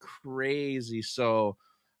be crazy, so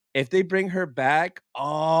if they bring her back,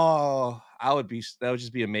 oh, that would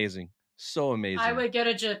just be amazing. So I amazing. would go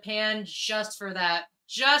to Japan just for that.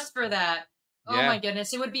 Just for that. Oh my Yeah,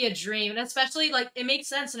 goodness, it would be a dream. And especially like it makes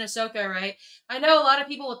sense in Ahsoka, right? I know a lot of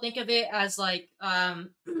people will think of it as like a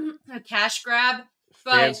cash grab,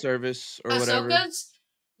 fan but service or whatever. Ahsoka's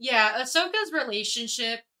yeah, Ahsoka's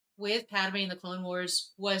relationship with Padme in the Clone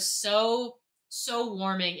Wars was so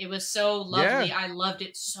warming. It was so Yeah, lovely. I loved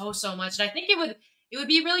it so much. And I think it would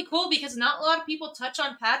be really cool because not a lot of people touch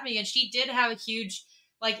on Padme and she did have a huge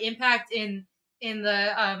like impact in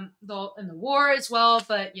the war as well,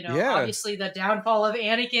 but yeah, obviously the downfall of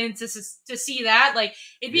Anakin to see that like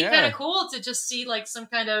it'd be kind of yeah. cool to just see like some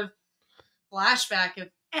kind of flashback of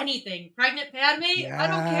anything. Pregnant Padme? I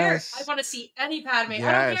don't care. I Yes. want to see any Padme. I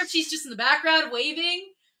don't care if she's Yes. just in the background waving.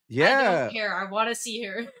 I don't Yeah. care. I want to see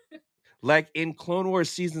her. Like in Clone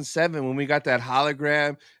Wars season 7, when we got that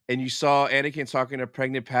hologram and you saw Anakin talking to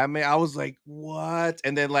pregnant Padme, I was like, what?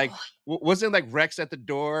 And then like, Oh, wasn't like Rex at the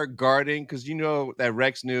door guarding? Cause you know that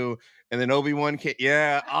Rex knew, and then Obi-Wan came.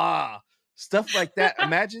 Yeah. Stuff like that.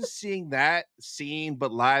 Imagine seeing that scene,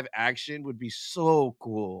 but live action would be so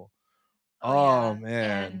cool. oh Oh yeah.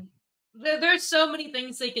 man. And there's so many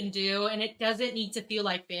things they can do, and it doesn't need to feel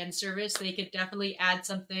like fan service. They could definitely add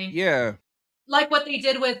something Yeah. like what they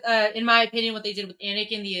did with, in my opinion, what they did with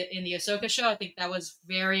Anakin in the Ahsoka show. I think that was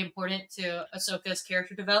very important to Ahsoka's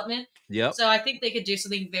character development. Yep. So I think they could do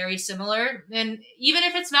something very similar. And even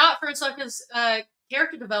if it's not for Ahsoka's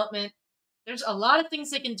character development, there's a lot of things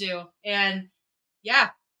they can do. And yeah,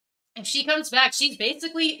 if she comes back,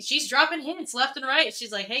 she's dropping hints left and right.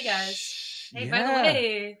 She's like, "Hey guys, hey, by the Yeah.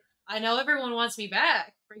 way, I know everyone wants me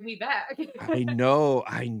back. Bring me back." I know,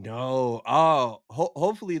 I know. Oh,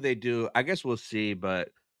 hopefully they do. I guess we'll see. But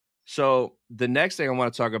so the next thing I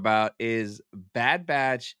want to talk about is Bad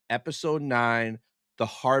Batch episode 9, The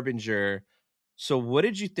Harbinger. So what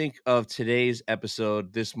did you think of today's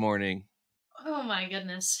episode this morning? Oh my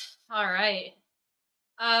goodness. All right.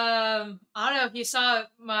 I don't know if you saw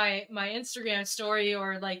my Instagram story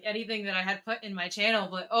or like anything that I had put in my channel,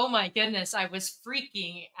 but oh my goodness, I was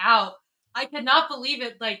freaking out. I could not believe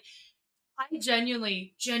it. Like I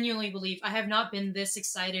genuinely believe I have not been this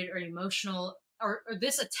excited or emotional or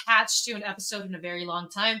this attached to an episode in a very long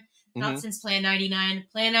time. Not Mm-hmm. since Plan 99.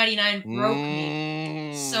 Plan 99 broke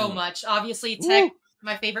me so Mm. much. Obviously, Tech, Woo.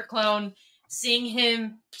 my favorite clone, seeing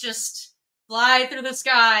him just fly through the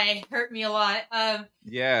sky hurt me a lot.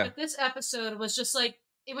 Yeah. But this episode was just like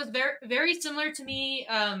it was very similar to me,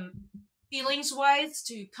 feelings wise,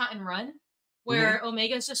 to Cut and Run, Mm-hmm. where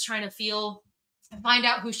Omega's just trying to find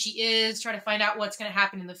out who she is, try to find out what's going to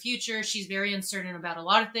happen in the future. She's very uncertain about a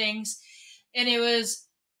lot of things, and it was,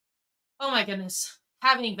 oh my goodness,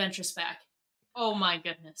 having Ventress back. Oh my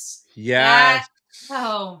goodness, that Yes.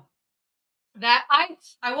 oh that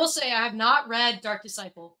I will say I have not read Dark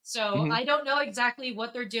Disciple, so Mm-hmm. I don't know exactly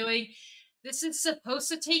what they're doing. This is supposed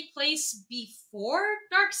to take place before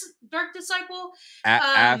Dark Disciple.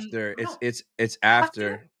 After I don't it's after.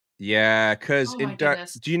 after. Yeah, because Oh my in Dark,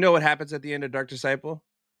 goodness. do you know what happens at the end of Dark Disciple?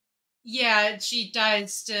 Yeah, she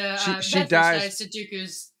dies to She Ventress dies dies to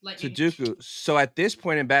Dooku's to lightning. Dooku. So at this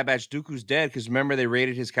point in Bad Batch, Dooku's dead because remember they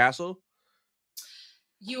raided his castle?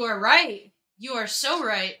 You are right. You are so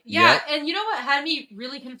right. Yeah, Yep. and you know what had me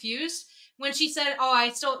really confused? When she said, "Oh, I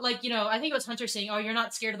still like," I think it was Hunter saying, "Oh, you're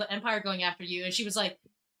not scared of the Empire going after you," and she was like,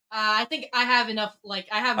 "I think I have enough. Like,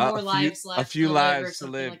 I have more lives A left few to live, or lives to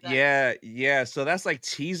something live. like that." Yeah, yeah. So that's like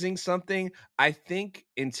teasing something. I think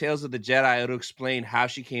in Tales of the Jedi, it'll explain how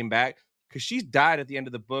she came back because she's died at the end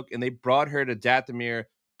of the book, and they brought her to Dathomir,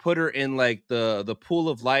 put her in like the pool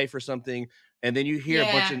of life or something, and then you hear a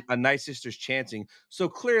bunch Yeah. of Night Sisters chanting. So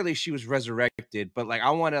clearly she was resurrected, but like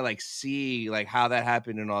I want to like see like how that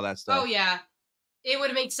happened and all that Oh stuff. yeah. It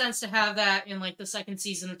would make sense to have that in like the second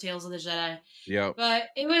season of Tales of the Jedi. Yep. But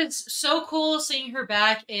it was so cool seeing her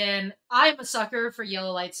back, and I'm a sucker for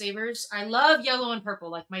yellow lightsabers. I love yellow and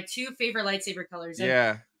purple, like my two favorite lightsaber colors. And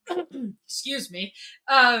Yeah. excuse me.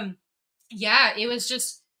 Yeah, it was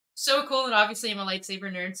just so cool. And obviously I'm a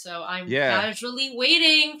lightsaber nerd, so I'm Yeah. casually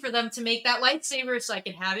waiting for them to make that lightsaber so I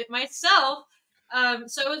can have it myself.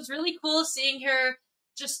 So it was really cool seeing her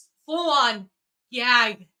just full on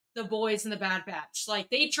gag the boys in the Bad Batch. Like,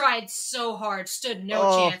 they tried so hard, stood no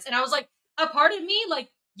Oh, chance. And I was like, a part of me, like,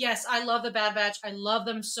 yes, I love the Bad Batch. I love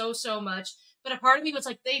them so, so much. But a part of me was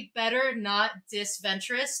like, they better not diss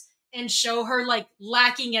Ventress and show her like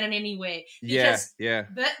lacking in any way, yeah, because yeah.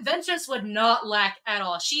 Ventress would not lack at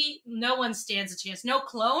all. No one stands a chance. No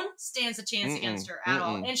clone stands a chance against her at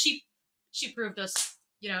all. And she proved us,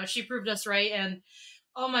 she proved us right. And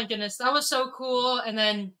oh my goodness, that was so cool. And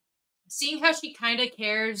then seeing how she kind of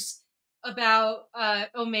cares about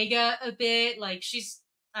Omega a bit, like she's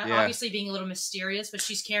obviously being a little mysterious, but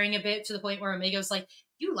she's caring a bit to the point where Omega's like,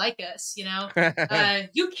 you like us,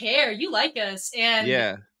 you care, you like us. And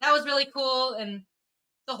Yeah. that was really cool. And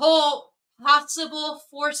the whole possible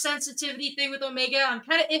force sensitivity thing with Omega, I'm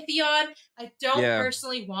kind of iffy on. I don't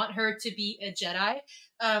personally want her to be a Jedi.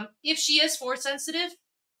 If she is force sensitive,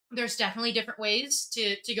 there's definitely different ways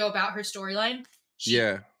to go about her storyline.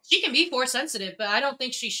 She can be force sensitive, but I don't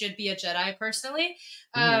think she should be a Jedi personally.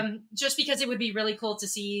 Just because it would be really cool to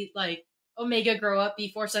see like Omega grow up, be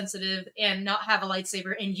force sensitive, and not have a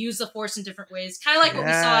lightsaber and use the force in different ways. Kind of like what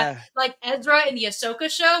we saw like Ezra in the Ahsoka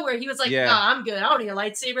show, where he was like, nah, I'm good. I don't need a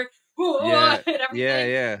lightsaber. And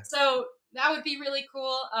everything. So that would be really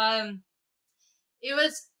cool.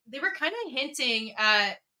 They were kind of hinting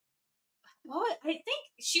at I think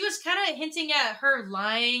she was kind of hinting at her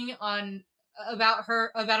lying on about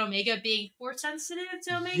Omega being force sensitive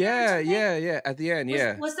to Omega. Yeah. At the end,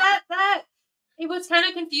 was that? It was kind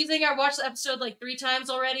of confusing. I watched the episode like 3 times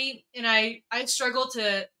already, and I struggled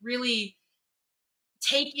to really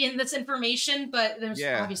take in this information. But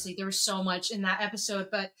obviously there was so much in that episode.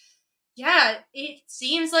 But yeah, it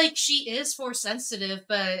seems like she is force sensitive,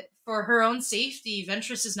 but for her own safety,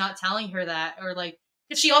 Ventress is not telling her that, or like,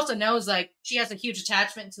 because she also knows like she has a huge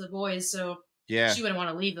attachment to the boys, so she wouldn't want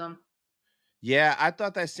to leave them. Yeah, I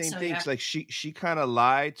thought that same thing. Like she kind of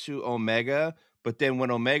lied to Omega, but then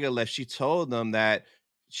when Omega left, she told them that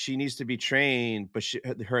she needs to be trained, but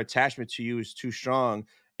her attachment to you is too strong.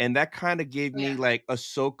 And that kind of gave me like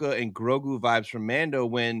Ahsoka and Grogu vibes from Mando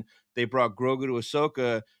when they brought Grogu to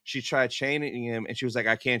Ahsoka. She tried training him, and she was like,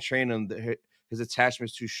 "I can't train him. His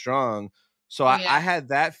attachment's too strong." So I had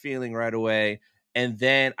that feeling right away. And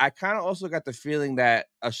then I kind of also got the feeling that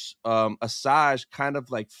Asajj kind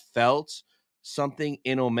of like felt something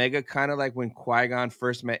in Omega, kind of like when Qui-Gon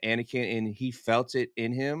first met Anakin and he felt it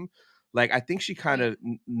in him. Like, I think she kind of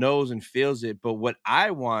knows and feels it. But what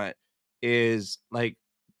I want is like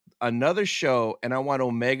another show, and I want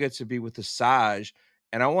Omega to be with Asajj,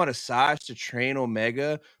 and I want Asajj to train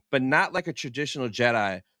Omega, but not like a traditional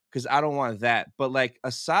Jedi, because I don't want that. But like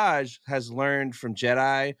Asajj has learned from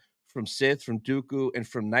Jedi, from Sith, from Dooku, and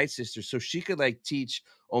from Night Sister, so she could like teach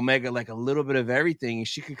Omega like a little bit of everything, and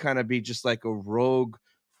she could kind of be just like a rogue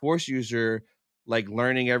Force user, like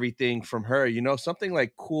learning everything from her. Something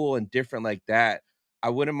like cool and different like that. I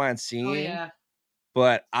wouldn't mind seeing.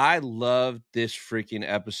 But I loved this freaking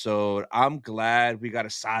episode. I'm glad we got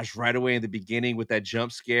Asajj right away in the beginning with that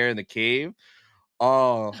jump scare in the cave.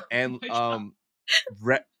 And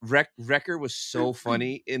Wrecker was so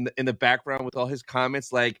funny in the background with all his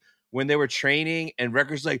comments, like when they were training and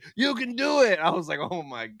Wrecker's like, "You can do it." I was like, "Oh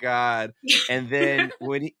my god." And then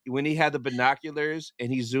when he had the binoculars and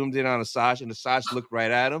he zoomed in on Asajj and Asajj looked right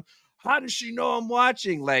at him, how does she know I'm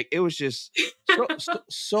watching? Like, it was just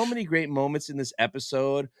so many great moments in this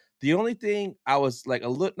episode. The only thing I was like a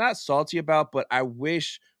little not salty about, but I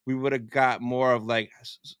wish we would have got more of like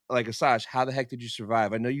Asajj, how the heck did you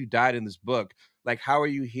survive? I know you died in this book. Like, how are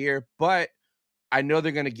you here? But I know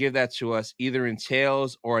they're going to give that to us either in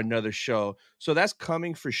Tales or another show. So that's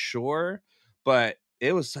coming for sure. But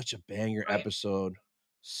it was such a banger episode.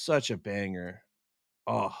 Such a banger.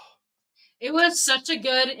 Oh. It was such a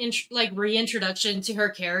good reintroduction to her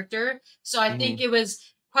character. So I think it was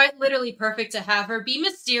quite literally perfect to have her be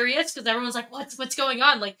mysterious, because everyone's like, what's going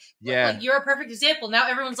on? Like, you're a perfect example. Now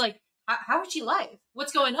everyone's like, how is she alive?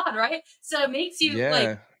 What's going on, right? So it makes you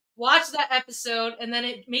like watch that episode, and then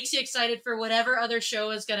it makes you excited for whatever other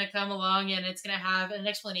show is going to come along, and it's going to have an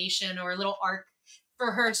explanation or a little arc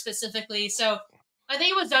for her specifically. So I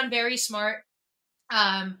think it was done very smart.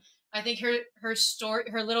 I think her story,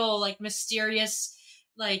 her little like mysterious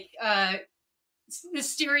little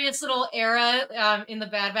era in the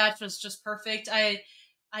Bad Batch was just perfect. I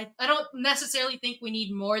don't necessarily think we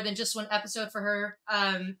need more than just one episode for her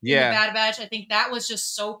in the Bad Batch. I think that was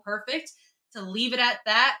just so perfect to leave it at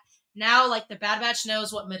that. now like the Bad Batch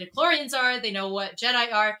knows what midichlorians are, they know what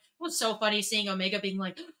Jedi are. It was so funny seeing Omega being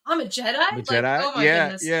like, I'm a Jedi? The Like, Jedi? oh my Yeah,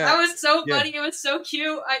 goodness. yeah, That was so yeah. funny. It was so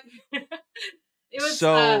cute.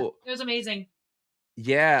 So It was amazing.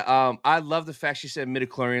 yeah, I love the fact she said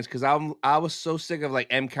midichlorians because I was so sick of like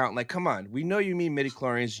M count. Like, come on, we know you mean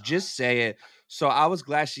midichlorians, just say it. So I was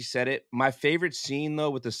glad she said it. My favorite scene though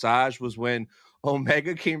with Asajj was when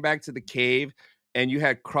Omega came back to the cave and you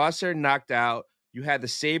had Crosshair knocked out. You had the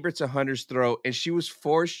saber to Hunter's throat, and she was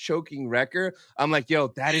force choking Wrecker. I'm like, yo,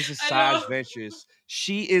 that is I know. Asajj Ventress.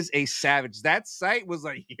 She is a savage. That sight was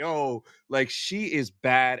like, yo, like she is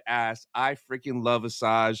badass. I freaking love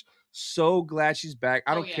Asajj. So glad she's back.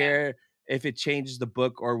 I Oh don't yeah. care if it changes the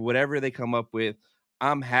book or whatever they come up with.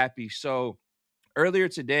 I'm happy. So earlier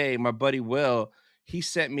today, my buddy Will, he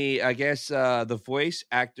sent me, I guess, the voice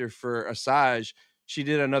actor for Asajj. She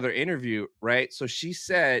did another interview, right? So she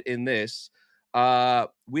said in this,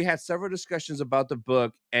 we had several discussions about the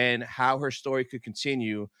book and how her story could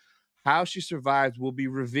continue. How she survived will be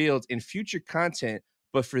revealed in future content.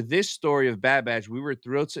 But for this story of Bad Batch, we were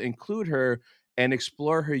thrilled to include her and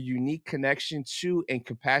explore her unique connection to and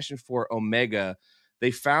compassion for Omega. They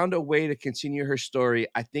found a way to continue her story.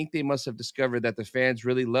 I think they must have discovered that the fans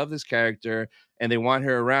really love this character and they want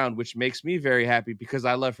her around, which makes me very happy because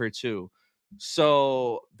I love her too.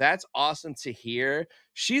 So that's awesome to hear.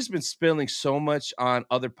 She's been spilling so much on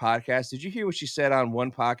other podcasts. Did you hear what she said on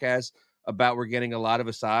one podcast about we're getting a lot of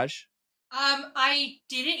Asajj? I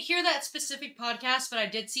didn't hear that specific podcast, but I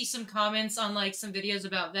did see some comments on like some videos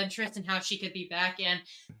about Ventress and how she could be back, and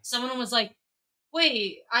someone was like,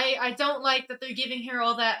 wait, I don't like that they're giving her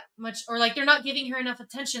all that much, or like they're not giving her enough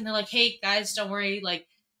attention. They're like, hey guys, don't worry. Like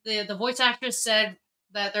the voice actress said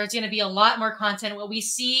that there's going to be a lot more content. What we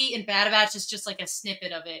see in Bad Batch is just like a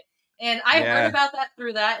snippet of it. And I heard Yeah. about that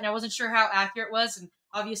through that, and I wasn't sure how accurate it was, and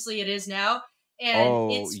obviously it is now. And Oh,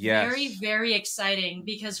 it's very, yes. very exciting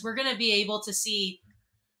because we're going to be able to see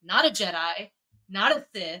not a Jedi, not a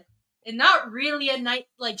Sith, and not really a Night.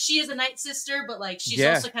 Like she is a Night Sister, but like she's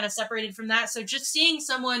Yeah. also kind of separated from that. So just seeing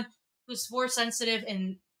someone who's force sensitive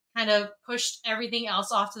and kind of pushed everything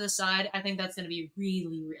else off to the side, I think that's going to be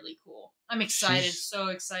really, really cool. I'm excited, She's so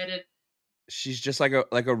excited. she's just like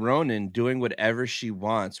a Ronin doing whatever she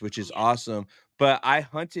wants, which Oh is yeah, awesome. But I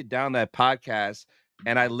hunted down that podcast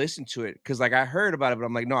and I listened to it because like I heard about it, but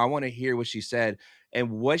I'm like, no, I want to hear what she said. And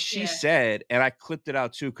what she yeah. said, and I clipped it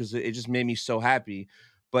out too because it just made me so happy.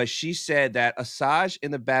 But she said that Asajj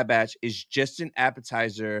in the Bad Batch is just an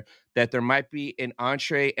appetizer, that there might be an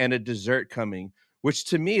entree and a dessert coming, which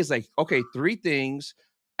to me is like, okay, three things: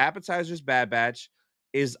 appetizers, Bad Batch,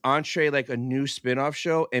 is entree like a new spin-off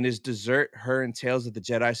show, and is dessert her and Tales of the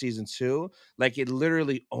Jedi season 2? Like it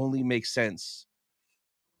literally only makes sense.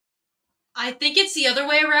 I think it's the other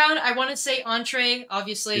way around. I want to say entree, Is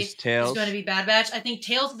obviously, is going to Tales? be Bad Batch. I think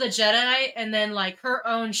Tales of the Jedi, and then like her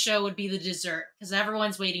own show would be the dessert because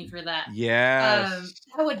everyone's waiting for that. Yes.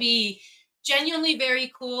 That would be genuinely very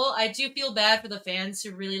cool. I do feel bad for the fans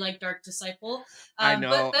who really like Dark Disciple. I But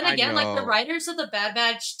know, then I again, like the know. writers of the Bad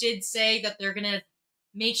Batch did say that they're gonna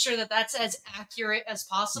make sure that that's as accurate as Yep.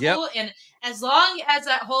 possible, and as long as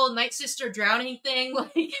that whole Night Sister drowning thing,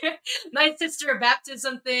 like Night Sister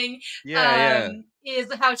baptism thing, Yeah, yeah.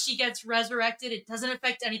 is how she gets resurrected. It doesn't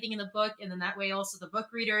affect anything in the book, and then that way also the book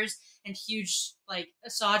readers and huge like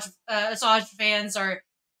Asajj fans are,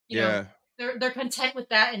 you know, Yeah. they're content with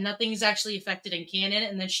that, and nothing's actually affected in canon.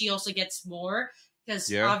 And then she also gets more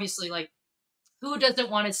because Yeah. obviously, like, who doesn't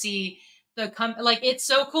want to see like it's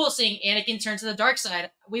so cool seeing Anakin turn to the dark side.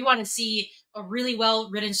 We want to see a really well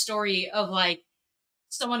written story of like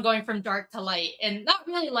someone going from dark to light, and not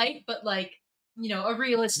really light, but like, you know, a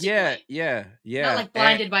realistic Yeah, light, yeah, not yeah. like And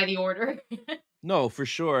blinded by the order. no, for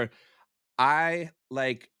sure. I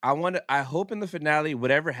hope in the finale,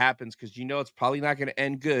 whatever happens, because you know it's probably not gonna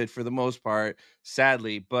end good for the most part,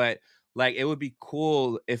 sadly. But like it would be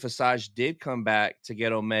cool if Asajj did come back to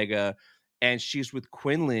get Omega and she's with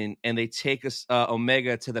Quinlan and they take us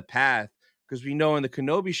Omega to the path. Because we know in the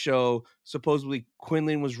Kenobi show, supposedly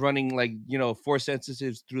Quinlan was running like, you know, force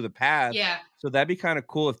sensitives through the path. Yeah. So that'd be kind of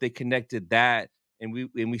cool if they connected that and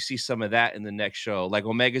we see some of that in the next show. Like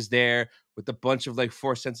Omega's there with a bunch of like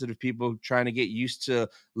force sensitive people trying to get used to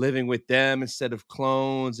living with them instead of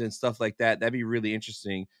clones and stuff like that. That'd be really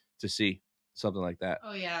interesting to see something like that.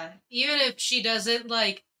 Oh yeah. Even if she doesn't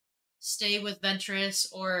like stay with Ventress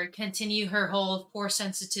or continue her whole force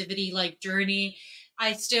sensitivity like journey,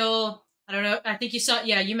 I don't know. I think you saw,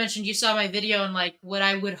 yeah, you mentioned you saw my video and like what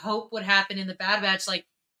I would hope would happen in the Bad Batch. Like,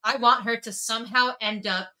 I want her to somehow end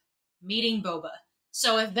up meeting Boba.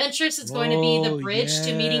 So if Ventress is going to be the bridge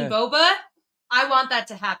to meeting Boba, I want that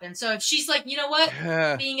to happen. So if she's like, you know what,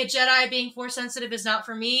 being a Jedi, being Force sensitive is not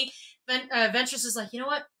for me, Ventress is like, you know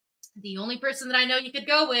what, the only person that I know you could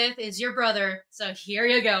go with is your brother. So here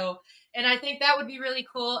you go. And I think that would be really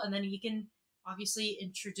cool. And then he can obviously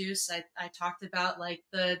introduce, I talked about like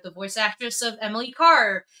the voice actress of Emily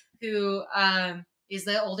Carr, who is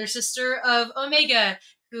the older sister of Omega,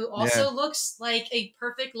 who also looks like a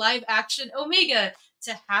perfect live action Omega.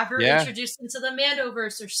 To have her introduced into the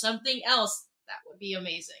Mandoverse or something else, that would be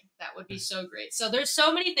amazing. That would be so great. So there's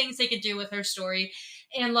so many things they could do with her story.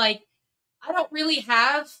 And like, I'm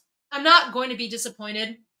not going to be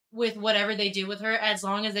disappointed with whatever they do with her as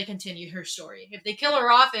long as they continue her story. If they kill her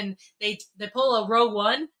off and they pull a Rogue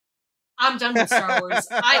One, I'm done with Star Wars.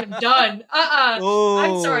 I am done.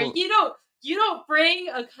 I'm sorry. You don't bring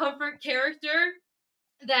a comfort character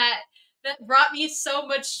that brought me so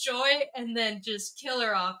much joy and then just kill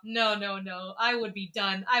her off. No. I would be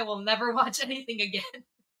done. I will never watch anything again.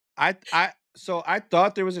 So I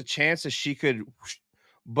thought there was a chance that she could,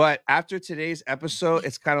 but after today's episode,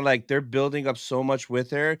 it's kind of like they're building up so much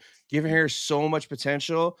with her, giving her so much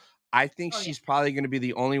potential. I think she's probably going to be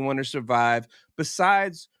the only one to survive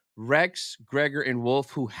besides Rex, Gregor, and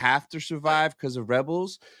Wolf, who have to survive because of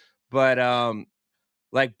Rebels. But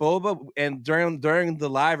like Boba, and during the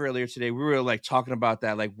live earlier today, we were like talking about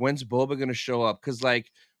that. Like, when's Boba gonna show up? Because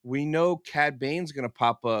like we know Cad Bane's gonna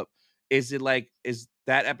pop up. Is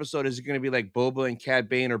that episode? Is it gonna be like Boba and Cad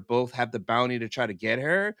Bane or both have the bounty to try to get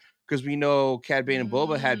her? Because we know Cad Bane and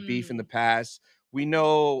Boba had beef in the past. We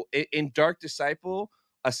know in Dark Disciple,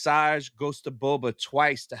 Asajj goes to Boba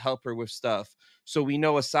twice to help her with stuff. So we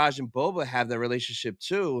know Asajj and Boba have that relationship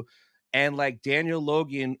too. And like Daniel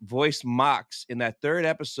Logan voice Mox in that third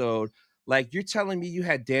episode, like you're telling me you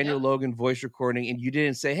had Daniel Logan voice recording and you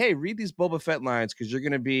didn't say, hey, read these Boba Fett lines because you're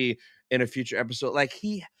going to be in a future episode. Like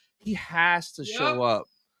he has to show up.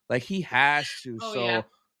 Like he has to.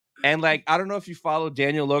 And like, I don't know if you follow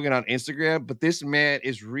Daniel Logan on Instagram, but this man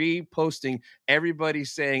is reposting everybody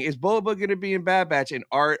saying, is Boba going to be in Bad Batch, and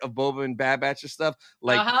art of Boba and Bad Batch and stuff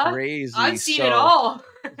like crazy. I've seen it all.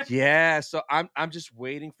 So I'm just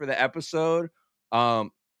waiting for the episode. I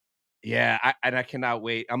cannot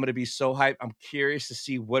wait. I'm going to be so hyped. I'm curious to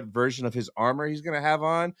see what version of his armor he's going to have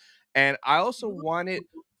on. And I also want it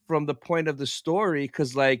from the point of the story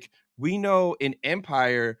because like we know in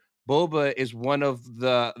Empire, Boba is one of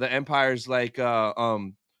the Empire's like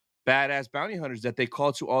badass bounty hunters that they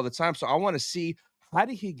call to all the time. So I want to see, how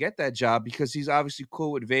did he get that job? Because he's obviously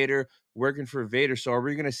cool with Vader, working for Vader. So are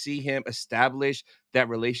we going to see him establish that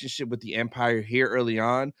relationship with the Empire here early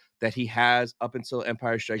on that he has up until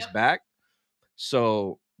Empire Strikes Back?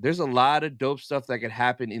 So there's a lot of dope stuff that could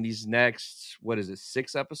happen in these next,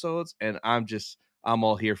 6 episodes? And I'm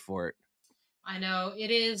all here for it. I know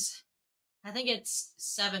it is. I think it's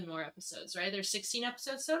 7 more episodes, right? There's 16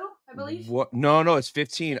 episodes total, I believe. What? No, it's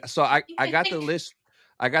 15. So I got the list.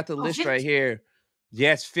 I got the list 15? Right here.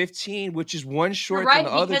 Yeah, it's 15, which is one short than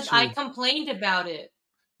the other two. Because I complained about it.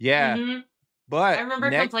 Yeah. But I remember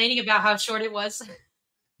complaining about how short it was.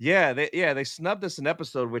 They snubbed us an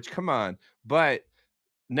episode, which come on. But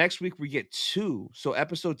next week we get 2. So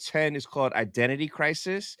episode 10 is called Identity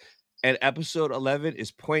Crisis, and episode 11 is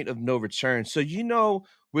Point of No Return. So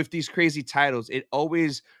with these crazy titles, it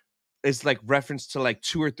always is like reference to like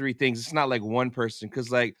 2 or 3 things. It's not like one person, because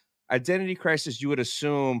like Identity Crisis, you would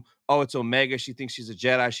assume, oh, it's Omega. She thinks she's a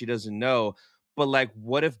Jedi. She doesn't know. But like,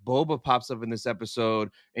 what if Boba pops up in this episode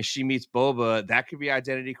and she meets Boba? That could be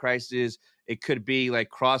Identity Crisis. It could be like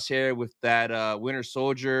Crosshair with that Winter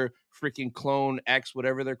Soldier, freaking Clone X,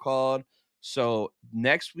 whatever they're called. So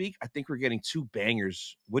next week, I think we're getting 2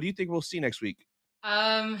 bangers. What do you think we'll see next week?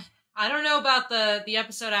 I don't know about the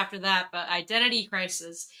episode after that, but Identity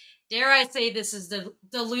Crisis. Dare I say this is the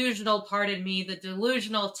delusional part in me, the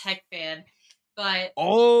delusional tech fan. But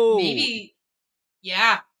maybe,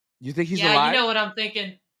 You think he's alive? Yeah, you know what I'm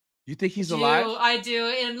thinking. You think he's alive? I do.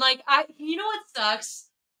 And like, you know what sucks?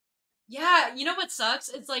 Yeah, you know what sucks?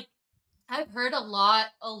 It's like, I've heard a lot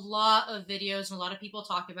of videos and a lot of people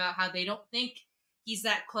talk about how they don't think he's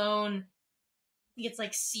that clone. I think it's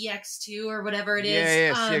like CX2 or whatever it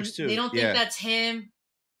is. Yeah, CX2. They don't think that's him.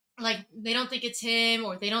 Like, they don't think it's him,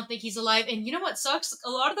 or they don't think he's alive. And you know what sucks? A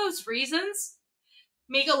lot of those reasons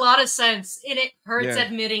make a lot of sense, and it hurts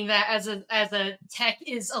admitting that as a tech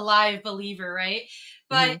is alive believer, right?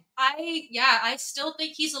 But I still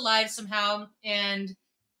think he's alive somehow, and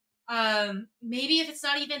maybe if it's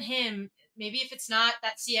not even him, maybe if it's not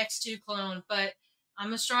that CX2 clone, but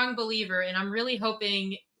I'm a strong believer, and I'm really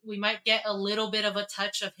hoping we might get a little bit of a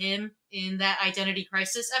touch of him in that Identity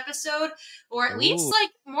Crisis episode, or at least Ooh.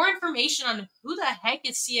 like more information on who the heck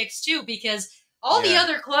is CX2, because all the Yeah.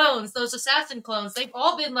 other clones, those assassin clones, they've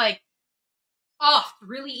all been like off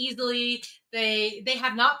really easily. They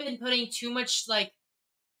have not been putting too much like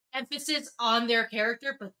emphasis on their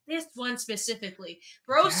character, but this one specifically,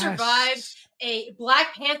 bro, survived a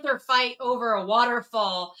Black Panther fight over a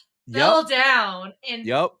waterfall, fell down, and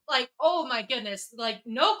like, oh my goodness, like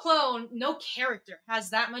no clone, no character has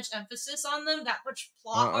that much emphasis on them, that much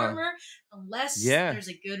plot armor, unless there's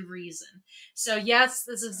a good reason. So yes,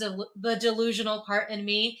 this is the delusional part in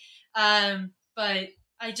me, but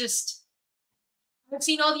I've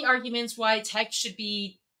seen all the arguments why Tech should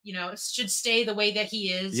be, should stay the way that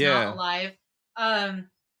he is, not alive.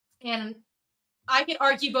 And I could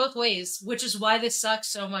argue both ways, which is why this sucks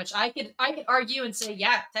so much. I could argue and say,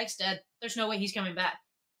 yeah, Tech's dead. There's no way he's coming back.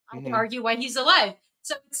 I can argue why he's alive.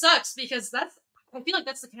 So it sucks because I feel like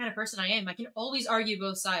that's the kind of person I am. I can always argue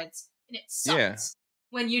both sides. And it sucks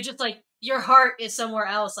when you just like, your heart is somewhere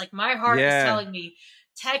else. Like my heart is telling me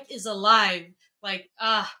Tech is alive. Like,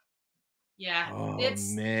 yeah,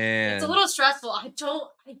 man, it's a little stressful. I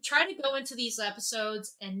try to go into these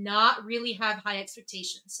episodes and not really have high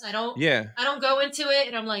expectations. I don't go into it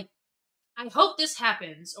and I'm like, I hope this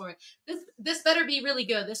happens, or this better be really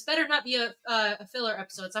good. This better not be a filler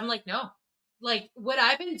episode. So I'm like, no. Like what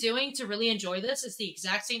I've been doing to really enjoy this is the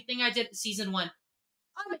exact same thing I did at season 1.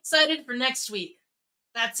 I'm excited for next week.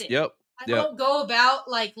 That's it. I don't go about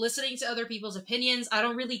like listening to other people's opinions. I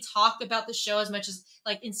don't really talk about the show as much as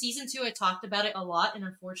like in season 2, I talked about it a lot. And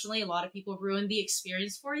unfortunately, a lot of people ruined the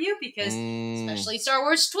experience for you because especially Star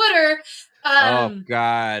Wars Twitter. Oh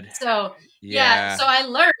God. So yeah. So I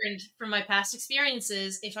learned from my past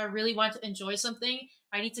experiences, if I really want to enjoy something,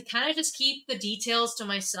 I need to kind of just keep the details to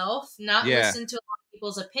myself, not listen to a lot of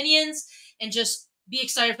people's opinions, and just be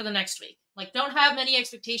excited for the next week. Like don't have many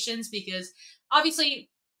expectations because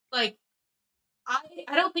obviously like,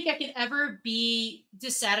 I don't think I can ever be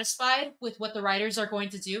dissatisfied with what the writers are going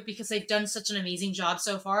to do because they've done such an amazing job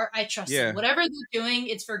so far. I trust them. Whatever they're doing,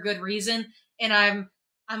 it's for good reason, and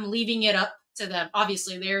I'm leaving it up to them.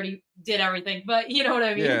 Obviously, they already did everything, but you know what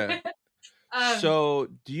I mean. Yeah. So,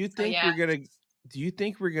 do you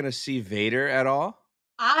think we're gonna see Vader at all?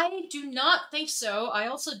 I do not think so. I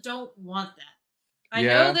also don't want that. I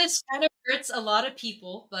know this kind of hurts a lot of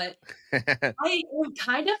people, but I am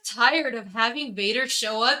kind of tired of having Vader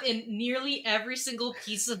show up in nearly every single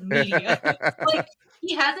piece of media. Like,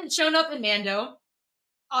 he hasn't shown up in Mando,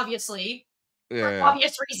 obviously, for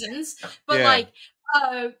obvious reasons. But like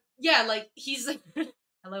he's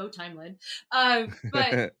hello, timeline.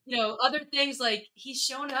 But other things like he's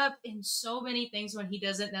shown up in so many things when he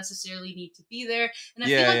doesn't necessarily need to be there, and I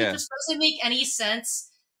feel like it just doesn't make any sense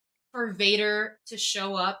for Vader to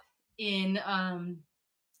show up in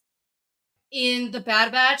the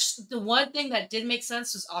Bad Batch. The one thing that did make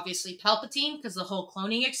sense was obviously Palpatine because the whole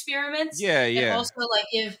cloning experiments. And also, like,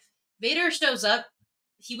 if Vader shows up,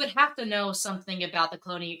 he would have to know something about the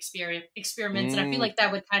cloning experiments, and I feel like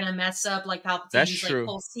that would kind of mess up like Palpatine's like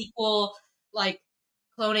whole sequel like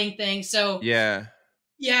cloning thing. So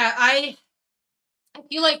I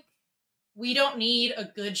feel like we don't need a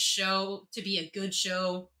good show to be a good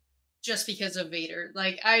show just because of Vader.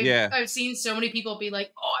 Like I've seen so many people be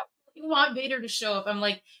like, "Oh, I really want Vader to show up." I'm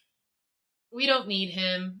like, we don't need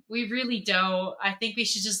him. We really don't. I think we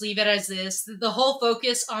should just leave it as this. The whole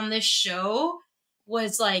focus on this show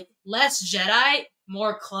was like less Jedi,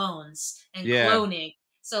 more clones and cloning.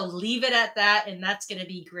 So leave it at that, and that's gonna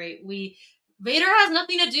be great. Vader has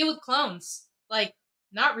nothing to do with clones. Like,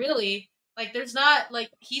 not really. Like, there's not like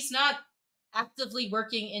he's not actively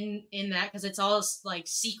working in that because it's all like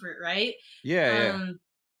secret, right?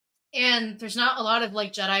 And there's not a lot of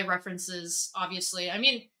like Jedi references, obviously. I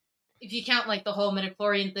mean, if you count like the whole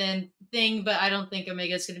midichlorian thing, but I don't think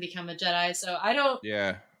Omega's going to become a Jedi, so I don't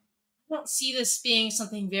see this being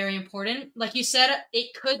something very important. Like you said,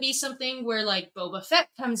 it could be something where like Boba Fett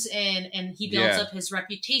comes in and he builds up his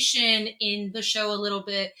reputation in the show a little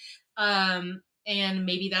bit, and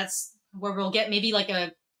maybe that's where we'll get maybe like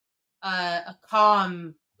a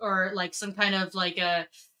comm or like some kind of like a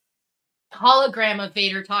hologram of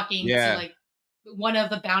Vader talking to like one of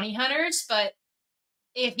the bounty hunters. But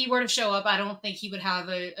if he were to show up, I don't think he would have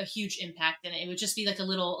a huge impact in it. It would just be like a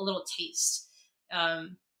little taste. I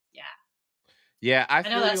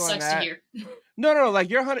know that sucks to hear. No, like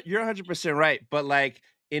you're 100% right. But like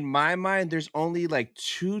in my mind, there's only like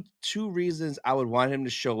two reasons I would want him to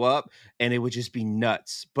show up, and it would just be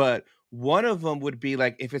nuts. But one of them would be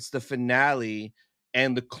like if it's the finale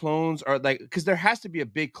and the clones are like, because there has to be a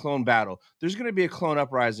big clone battle. There's going to be a clone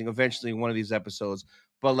uprising eventually in one of these episodes.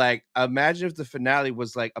 But like, imagine if the finale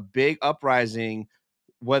was like a big uprising,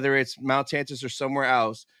 whether it's Mount Tantus or somewhere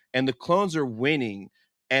else, and the clones are winning,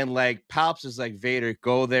 and like Palps is like, Vader,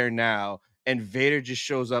 go there now. And Vader just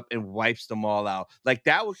shows up and wipes them all out. Like,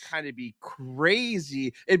 that would kind of be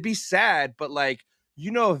crazy. It'd be sad, but like,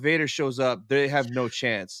 if Vader shows up, they have no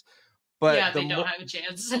chance. Yeah, But they don't have a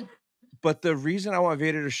chance. but the reason I want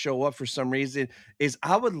Vader to show up for some reason is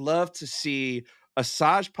I would love to see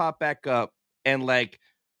Asajj pop back up and like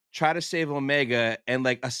try to save Omega, and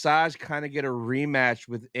like Asajj kind of get a rematch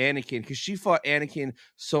with Anakin, because she fought Anakin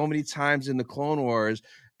so many times in the Clone Wars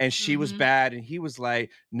and she was bad and he was like,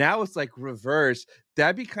 now it's like reverse.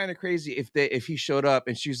 That'd be kind of crazy if he showed up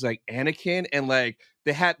and she's like Anakin, and like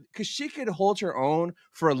they had, because she could hold her own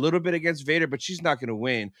for a little bit against Vader, but she's not going to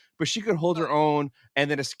win. But she could hold her own and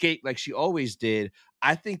then escape like she always did.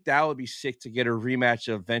 I think that would be sick to get a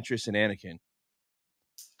rematch of Ventress and Anakin.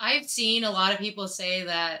 I've seen a lot of people say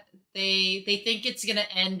that they think it's gonna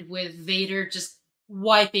end with Vader just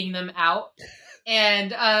wiping them out.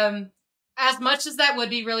 And as much as that would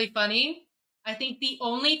be really funny, I think the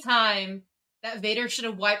only time that Vader should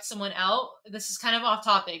have wiped someone out, this is kind of off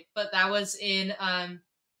topic, but that was in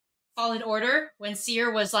Fallen Order when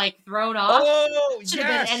Seer was like thrown off. Oh, should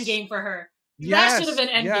have been Endgame for her. Yes, that should have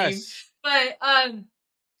been Endgame. yes. But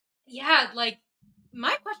yeah, like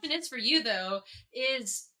my question is for you though,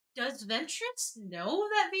 does Ventress know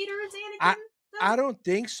that Vader is Anakin? I don't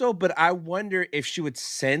think so, but I wonder if she would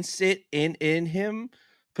sense it in him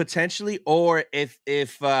potentially, or if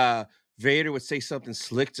Vader would say something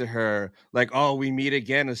slick to her, like, "Oh, we meet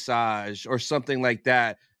again, Asajj," or something like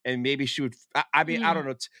that, and maybe she would. I mean, I don't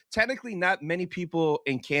know. Technically, not many people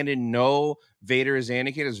in canon know Vader is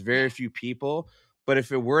Anakin. There's very few people. But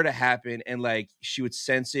if it were to happen and like she would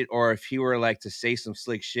sense it, or if he were like to say some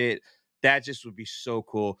slick shit, that just would be so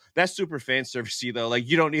cool. That's super fan servicey though. Like,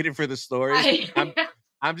 you don't need it for the story.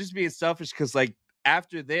 I'm just being selfish because like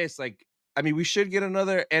after this, like, I mean, we should get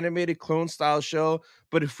another animated clone style show,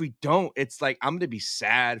 but if we don't, it's like I'm gonna be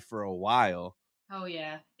sad for a while. Oh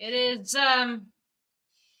yeah. It is I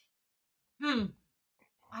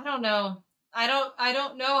don't know. I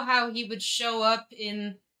don't know how he would show up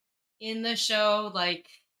in the show. Like,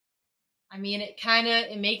 I mean,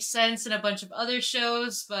 it makes sense in a bunch of other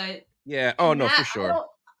shows, but yeah. Oh no, for sure.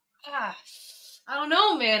 I don't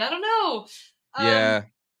know, man. I don't know. Yeah.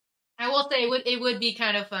 I will say it would be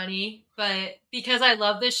kind of funny, but because I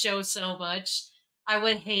love this show so much, I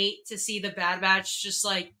would hate to see the Bad Batch just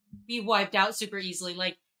like be wiped out super easily.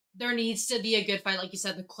 Like, there needs to be a good fight, like you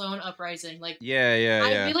said, the clone uprising. Like,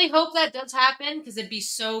 I really hope that does happen, because it'd be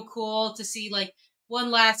so cool to see like one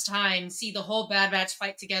last time, see the whole Bad Batch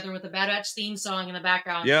fight together with the Bad Batch theme song in the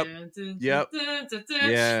background. Yep.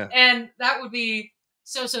 Yeah. And that would be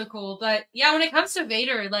so cool. But yeah, when it comes to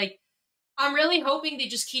Vader, like, I'm really hoping they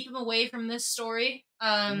just keep him away from this story.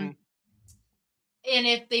 And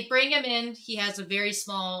if they bring him in, he has a very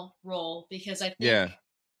small role, because I think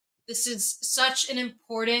this is such an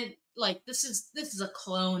important, like, this is a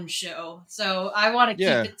clone show. So I want to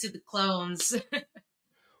keep it to the clones.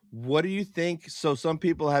 What do you think? So some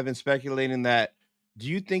people have been speculating that. Do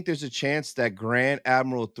you think there's a chance that Grand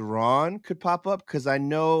Admiral Thrawn could pop up? Because I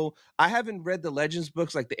know I haven't read the Legends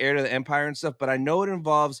books, like the Heir to the Empire and stuff, but I know it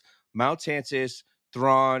involves Mount Tantus,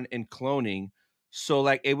 Thrawn, and cloning. So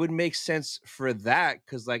like it would make sense for that,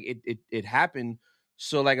 because like it happened.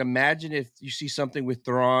 So like imagine if you see something with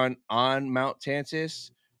Thrawn on Mount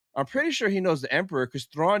Tantus. I'm pretty sure he knows the Emperor, because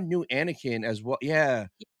Thrawn knew Anakin as well. Yeah.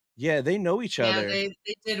 Yeah, they know each other. Yeah,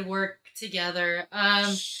 they did work together.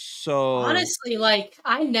 So honestly, like,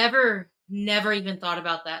 I never even thought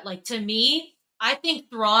about that. Like, to me, I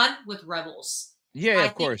think Thrawn with Rebels. Yeah,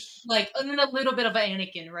 of course. Like, and then a little bit of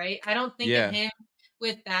Anakin, right? I don't think of him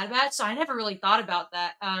with Bad Batch, so I never really thought about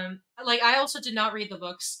that. Like, I also did not read the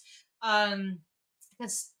books,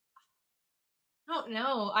 because I don't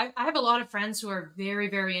know. I have a lot of friends who are very,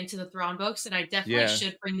 very into the Thrawn books, and I definitely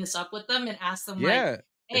should bring this up with them and ask them, like,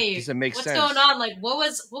 hey, does it make what's sense? going on? Like, what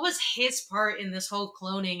was his part in this whole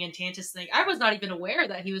cloning and Tantus thing? I was not even aware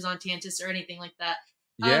that he was on Tantus or anything like that.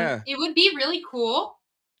 It would be really cool.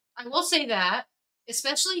 I will say that,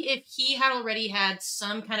 especially if he had already had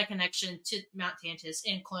some kind of connection to Mount Tantus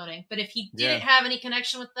in cloning. But if he didn't have any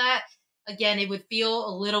connection with that, again, it would feel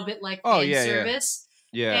a little bit like fan service.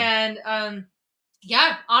 Yeah. And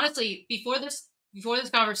yeah, honestly, before this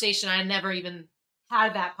conversation, I never even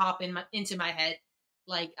had that pop into my head.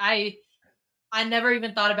 Like, I never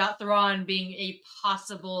even thought about Thrawn being a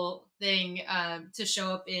possible thing to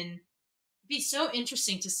show up in be so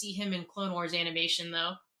interesting to see him in Clone Wars animation,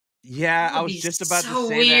 though. Yeah, That I would was be just about to so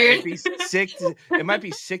say that. weird. It might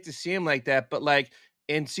be sick to see him like that, but like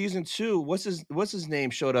in season 2, what's his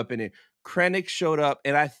name showed up in it? Krennic showed up,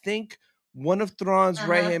 and I think one of Thrawn's Uh-huh.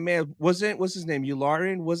 right-hand man what's his name?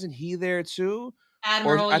 Yularen, wasn't he there too?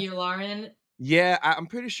 Or Admiral I Yularen. Yeah, I'm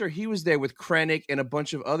pretty sure he was there with Krennic and a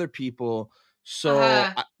bunch of other people. So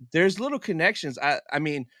Uh-huh. there's little connections. I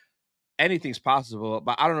mean, anything's possible,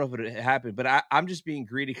 but I don't know if it happened. But I'm just being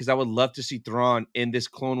greedy because I would love to see Thrawn in this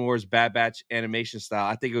Clone Wars Bad Batch animation style.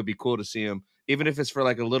 I think it would be cool to see him, even if it's for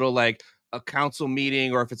like a little like a council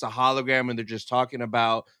meeting or if it's a hologram and they're just talking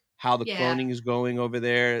about how the Yeah. cloning is going over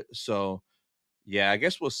there. So yeah, I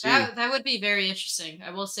guess we'll see. That would be very interesting.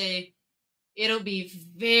 I will say it'll be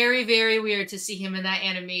very, very weird to see him in that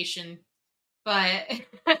animation. But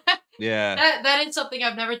Yeah. that is something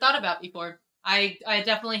I've never thought about before. I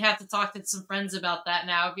definitely have to talk to some friends about that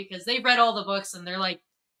now because they've read all the books and they're like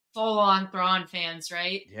full on Thrawn fans,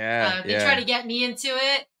 right? Yeah. They try to Yeah. get me into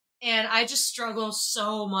it, and I just struggle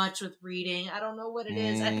so much with reading. I don't know what it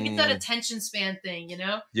is. I think it's that Mm, attention span thing, you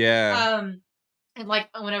know. yeah. And like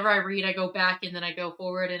whenever I read, I go back and then I go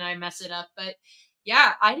forward and I mess it up. But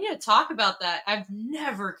yeah, I need to talk about that. I've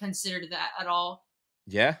never considered that at all.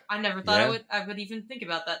 Yeah. I never thought Yeah. I would even think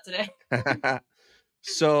about that today.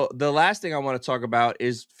 So the last thing I want to talk about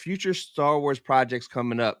is future Star Wars projects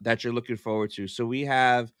coming up that you're looking forward to. So we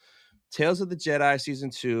have Tales of the Jedi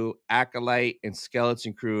season 2, Acolyte, and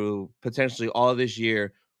Skeleton Crew potentially all this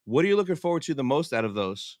year. What are you looking forward to the most out of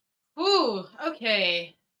those? Ooh,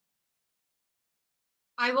 okay.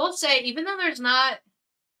 I will say, even though there's not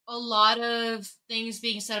a lot of things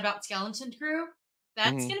being said about Skeleton Crew,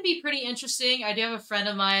 that's Hmm. going to be pretty interesting. I do have a friend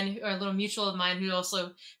of mine, or a little mutual of mine,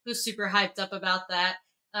 who's super hyped up about that.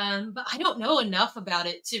 But I don't know enough about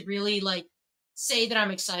it to really like say that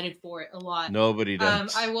I'm excited for it a lot. Nobody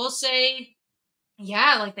I does. will say,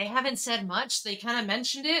 yeah, like they haven't said much. They kind of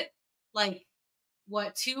mentioned it, like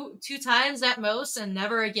what two times at most and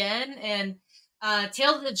never again. And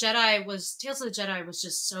Tales of the Jedi was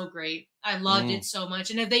just so great. I loved Mm, it so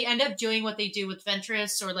much. And if they end up doing what they do with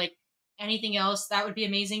Ventress or like anything else, that would be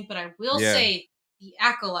amazing. But I will yeah. say the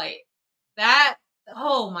Acolyte, that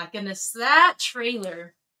oh my goodness, that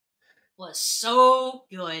trailer was so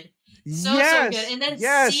good. So good. Yes. And then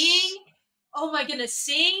Yes. seeing oh my goodness,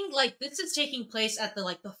 seeing like this is taking place at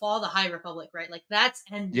the fall of the High Republic, right? Like that's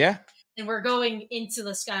ending. Yeah. And we're going into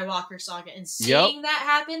the Skywalker saga and Yep. seeing that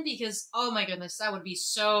happen because oh my goodness, that would be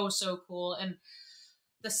so cool. And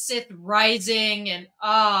the Sith rising and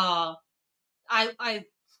I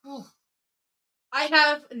whew, I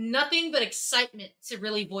have nothing but excitement to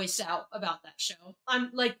really voice out about that show.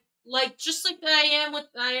 I'm like just like I am with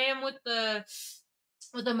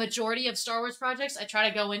the majority of Star Wars projects. I try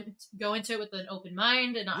to go into it with an open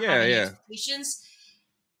mind and not have Yeah. any Yeah. expectations.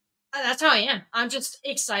 That's how I am. I'm just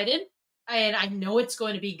excited, and I know it's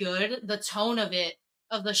going to be good. The tone of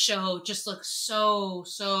the show just looks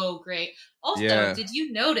so great. Also, Yeah. did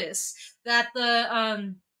you notice that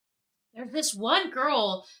there's this one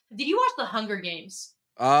girl? Did you watch the Hunger Games?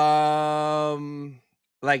 Um,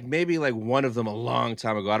 like maybe like one of them a long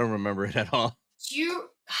time ago. I don't remember it at all. Do you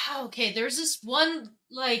okay? There's this one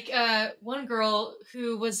one girl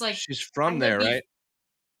who was like She's from kind of there, be right?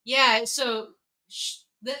 yeah. So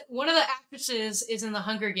one of the actresses is in the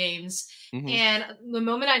Hunger Games, Hmm. and the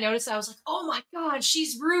moment I noticed, I was like, "Oh my god,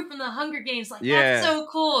 she's Rue from the Hunger Games! Like that's Yeah. so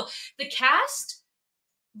cool." The cast,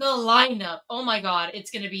 the lineup, oh my god,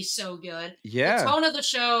 it's gonna be so good. The Yeah. tone of the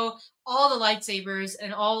show, all the lightsabers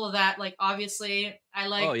and all of that. Like obviously, I Oh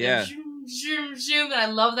like the yeah. zoom zoom zoom, and I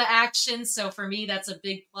love the action. So for me, that's a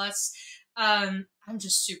big plus. I'm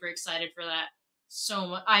just super excited for that. So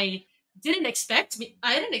much. I didn't expect to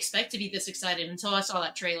be this excited until I saw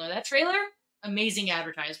that trailer. That trailer, amazing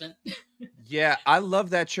advertisement. Yeah, I love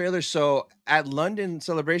that trailer. So at London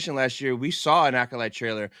Celebration last year, we saw an Acolyte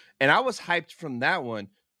trailer, and I was hyped from that one.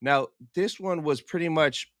 Now, this one was pretty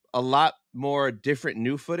much a lot more different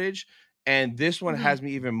new footage, and this one Mhm. has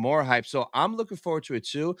me even more hyped. So I'm looking forward to it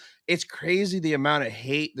too. It's crazy the amount of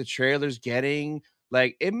hate the trailer's getting.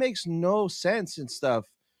 Like, it makes no sense and stuff.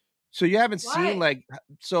 So you haven't seen Why? like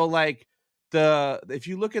so like the if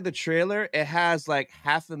you look at the trailer, it has like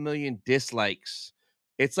 500,000 dislikes.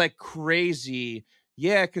 It's like crazy.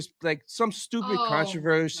 Yeah, because like some stupid Oh my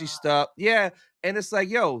controversy god. stuff. Yeah. And it's like,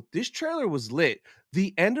 yo, this trailer was lit.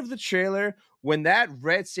 The end of the trailer, when that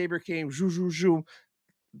red saber came, zoom, zoom, zoom,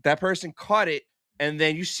 that person caught it, and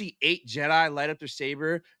then you see 8 Jedi light up their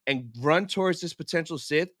saber and run towards this potential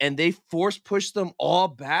Sith, and they force push them all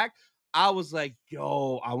back. I was like,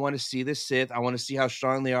 yo, I want to see the Sith. I want to see how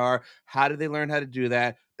strong they are. How did they learn how to do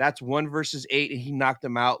that? That's 1 versus 8, and he knocked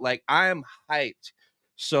them out. Like, I am hyped.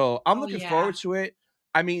 So I'm Oh looking yeah. forward to it.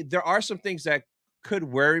 I mean, there are some things that could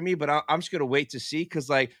worry me, but I'm just gonna wait to see because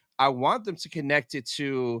like I want them to connect it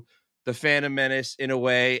to the Phantom Menace in a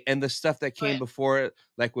way and the stuff that Oh came yeah. before it,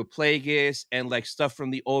 like with Plagueis and like stuff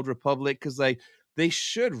from the old Republic, because like they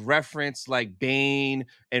should reference like Bane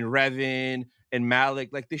and Revan and Malik.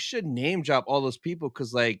 Like they should name drop all those people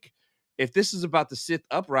because like if this is about the Sith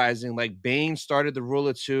uprising, like Bane started the Rule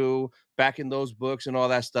of Two back in those books and all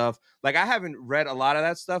that stuff. Like I haven't read a lot of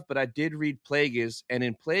that stuff, but I did read Plagueis, and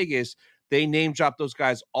in Plagueis, they name drop those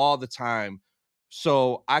guys all the time.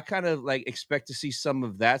 So I kind of like expect to see some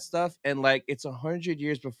of that stuff. And like it's 100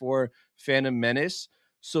 years before Phantom Menace.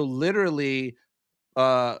 So literally,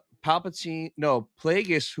 Palpatine, no,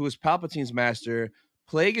 Plagueis, who is Palpatine's master,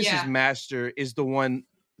 Plagueis's Yeah. master is the one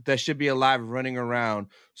that should be alive running around.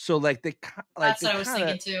 So like That's they what I was kind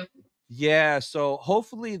of thinking too. yeah, so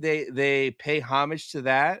hopefully they pay homage to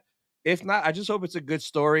that. If not, I just hope it's a good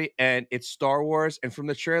story and it's Star Wars. And from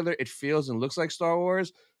the trailer, it feels and looks like Star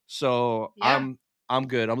Wars. So Yeah. I'm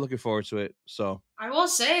good. I'm looking forward to it. So I will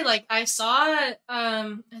say, like, I saw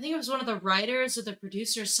I think it was one of the writers or the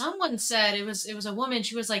producers, someone said it was a woman,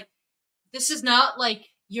 she was like, this is not like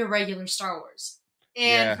your regular Star Wars.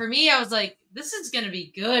 And yeah, for me, I was like, this is gonna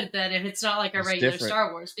be good then if it's not like a it's regular different.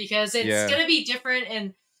 Star Wars, because it's Yeah. gonna be different.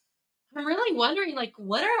 And I'm really wondering, like,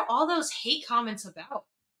 what are all those hate comments about? Like,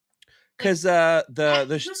 Cause that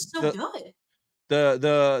was so good.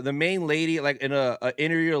 the main lady, like in a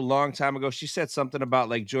interview a long time ago, she said something about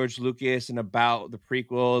like George Lucas and about the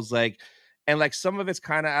prequels, like, and like some of it's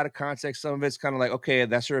kind of out of context, some of it's kind of like, okay,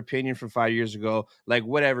 that's her opinion from 5 years ago, like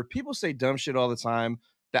whatever. People say dumb shit all the time.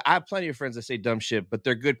 That I have plenty of friends that say dumb shit, but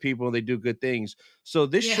they're good people and they do good things. So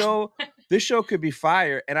Yeah. this show could be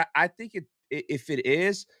fire, and I think if it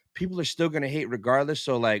is, people are still gonna hate regardless.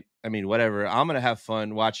 So like, I mean, whatever. I'm gonna have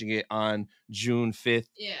fun watching it on June 5th.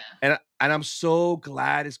 Yeah. And I'm so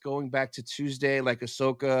glad it's going back to Tuesday, like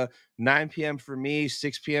Ahsoka, 9 p.m. for me,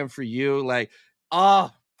 6 p.m. for you. Like, oh,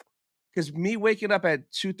 because me waking up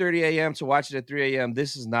at 2:30 a.m. to watch it at 3 a.m.,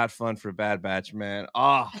 this is not fun for Bad Batch, man.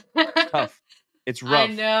 Oh, it's tough. It's I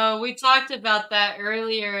rough. know. We talked about that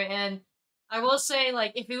earlier, and I will say,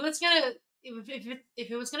 like, if it was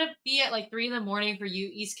gonna be at like 3 in the morning for you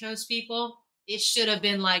East Coast people, it should have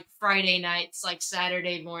been like Friday nights, like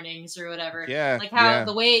Saturday mornings or whatever. Yeah, Like how yeah,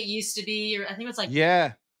 the way it used to be, or I think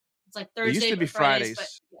yeah. it's like It used Thursday to be but Fridays, but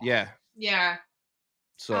Fridays. Yeah. yeah.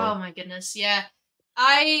 Oh So, my goodness, yeah.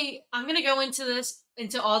 I'm gonna go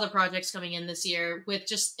into all the projects coming in this year with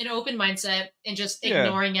just an open mindset and just yeah,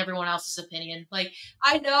 ignoring everyone else's opinion. Like,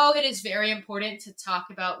 I know it is very important to talk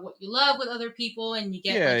about what you love with other people and you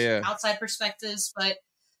get yeah, like yeah. outside perspectives, but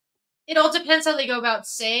it all depends how they go about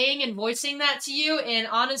saying and voicing that to you. And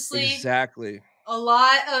honestly, Exactly. a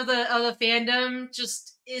lot of the fandom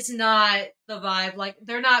just is not the vibe. Like,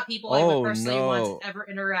 they're not people I would Oh personally want to no. ever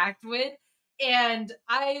interact with. And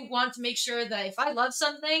I want to make sure that if I love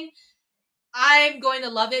something, I'm going to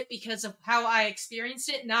love it because of how I experienced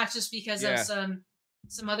it, not just because of Yeah,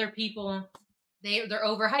 some other people. They're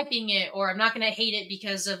overhyping it, or I'm not going to hate it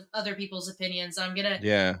because of other people's opinions. I'm going to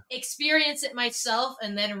yeah. experience it myself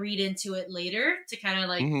and then read into it later to kind of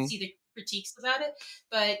like Mm-hmm. see the critiques about it.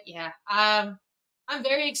 But yeah, I'm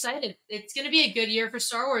very excited. It's going to be a good year for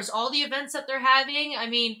Star Wars. All the events that they're having. I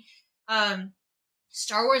mean, um,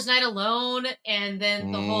 Star Wars Night Alone, and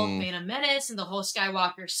then the whole Mm. Phantom Menace and the whole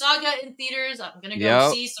Skywalker saga in theaters. I'm gonna go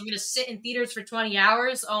Yep. see. So I'm gonna sit in theaters for 20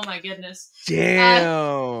 hours. Oh my goodness. Uh,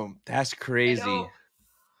 Damn. That's I crazy. know.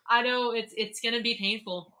 I know it's gonna be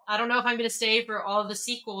painful. I don't know if I'm gonna stay for all of the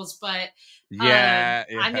sequels, but Yeah,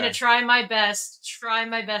 I'm gonna yeah. try my best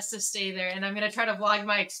to stay there, and I'm gonna try to vlog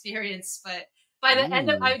my experience. But by the end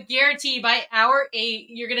of, Ooh. I guarantee by hour 8,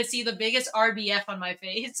 you're gonna see the biggest RBF on my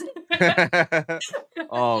face.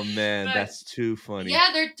 Oh man, But that's too funny. yeah,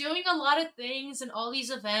 they're doing a lot of things and all these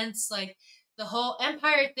events, like the whole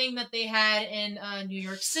Empire thing that they had in New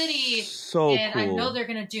York City. So And I know cool. they're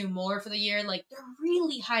going to do more for the year. Like, they're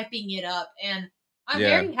really hyping it up. And I'm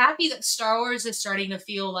Yeah, very happy that Star Wars is starting to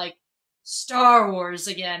feel like Star Wars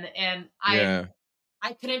again. And yeah,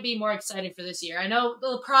 I couldn't be more excited for this year. I know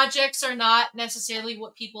the projects are not necessarily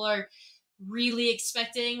what people are really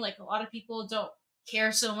expecting. Like, a lot of people don't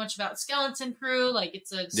care so much about Skeleton Crew. Like,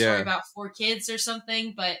 it's a story yeah, about 4 kids or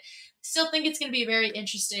something, but still think it's going to be very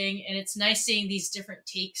interesting. And it's nice seeing these different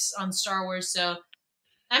takes on Star Wars. So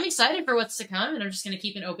I'm excited for what's to come, and I'm just going to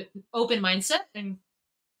keep an open mindset. And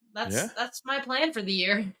yeah. that's my plan for the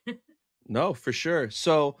year. No, for sure.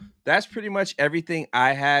 So that's pretty much everything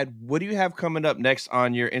I had. What do you have coming up next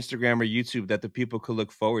on your Instagram or YouTube that the people could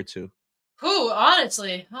look forward to? Who,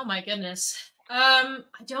 honestly, oh my goodness. I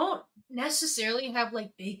don't necessarily have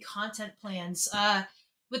like big content plans.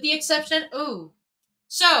 With the exception,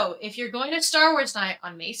 so if you're going to Star Wars Night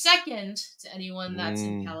on May 2nd, to anyone that's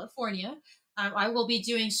in Mm, California, I will be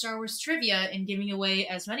doing Star Wars trivia and giving away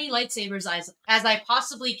as many lightsabers as I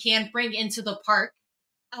possibly can bring into the park.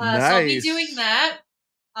 So I'll be doing nice. that.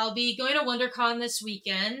 I'll be going to WonderCon this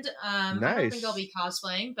weekend. I don't think I'll Nice. be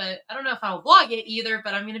cosplaying, but I don't know if I'll vlog it either.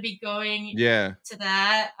 But I'm going to be going Yeah. to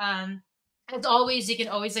that. As always, you can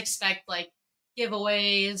always expect like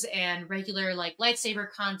giveaways and regular like lightsaber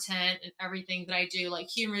content and everything that I do, like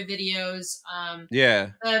humor videos.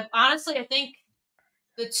 Yeah. But honestly, I think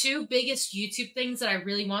the two biggest YouTube things that I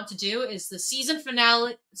really want to do is the season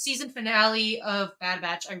finale of Bad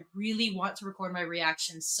Batch. I really want to record my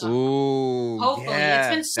reactions somehow. Ooh, Hopefully. It's yeah.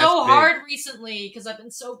 been That's so big. hard recently because I've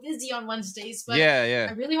been so busy on Wednesdays, but Yeah, I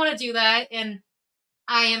yeah. really want to do that. And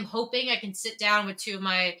I am hoping I can sit down with two of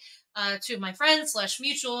my friends slash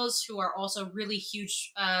mutuals who are also really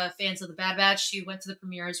huge fans of the Bad Batch who went to the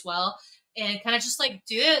premiere as well, and kind of just like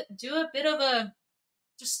do a bit of a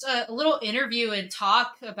just a little interview and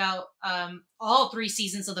talk about all three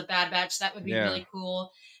seasons of the Bad Batch. That would be Yeah. really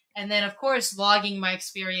cool. And then, of course, vlogging my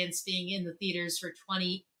experience being in the theaters for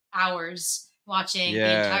 20 hours watching the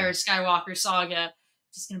Yeah. entire Skywalker saga.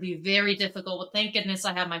 It's going to be very difficult. But thank goodness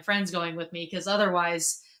I have my friends going with me because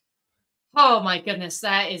otherwise, oh my goodness,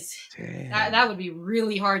 that Damn. would be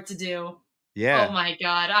really hard to do. Oh Yeah. my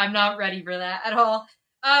god, I'm not ready for that at all.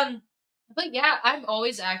 Um, but yeah, I'm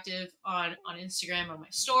always active on Instagram on my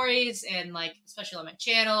stories and like especially on my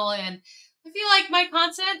channel, and I feel like my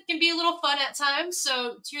content can be a little fun at times.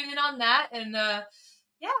 So tune in on that, and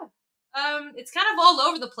yeah, it's kind of all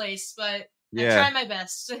over the place, but I Yeah. try my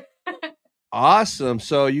best. Awesome.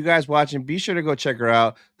 So you guys watching, be sure to go check her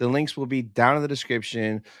out. The links will be down in the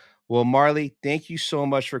description. Well, Marley, thank you so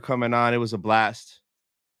much for coming on. It was a blast.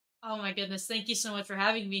 Oh my goodness, thank you so much for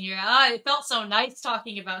having me here. It felt so nice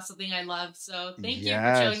talking about something I love. So thank you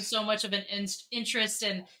for showing Yes, so much of an interest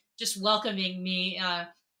and just welcoming me.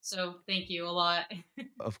 So thank you a lot.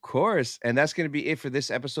 of course. And that's going to be it for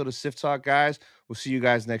this episode of Sith Talk, guys. We'll see you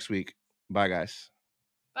guys next week. Bye, guys.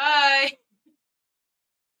 Bye.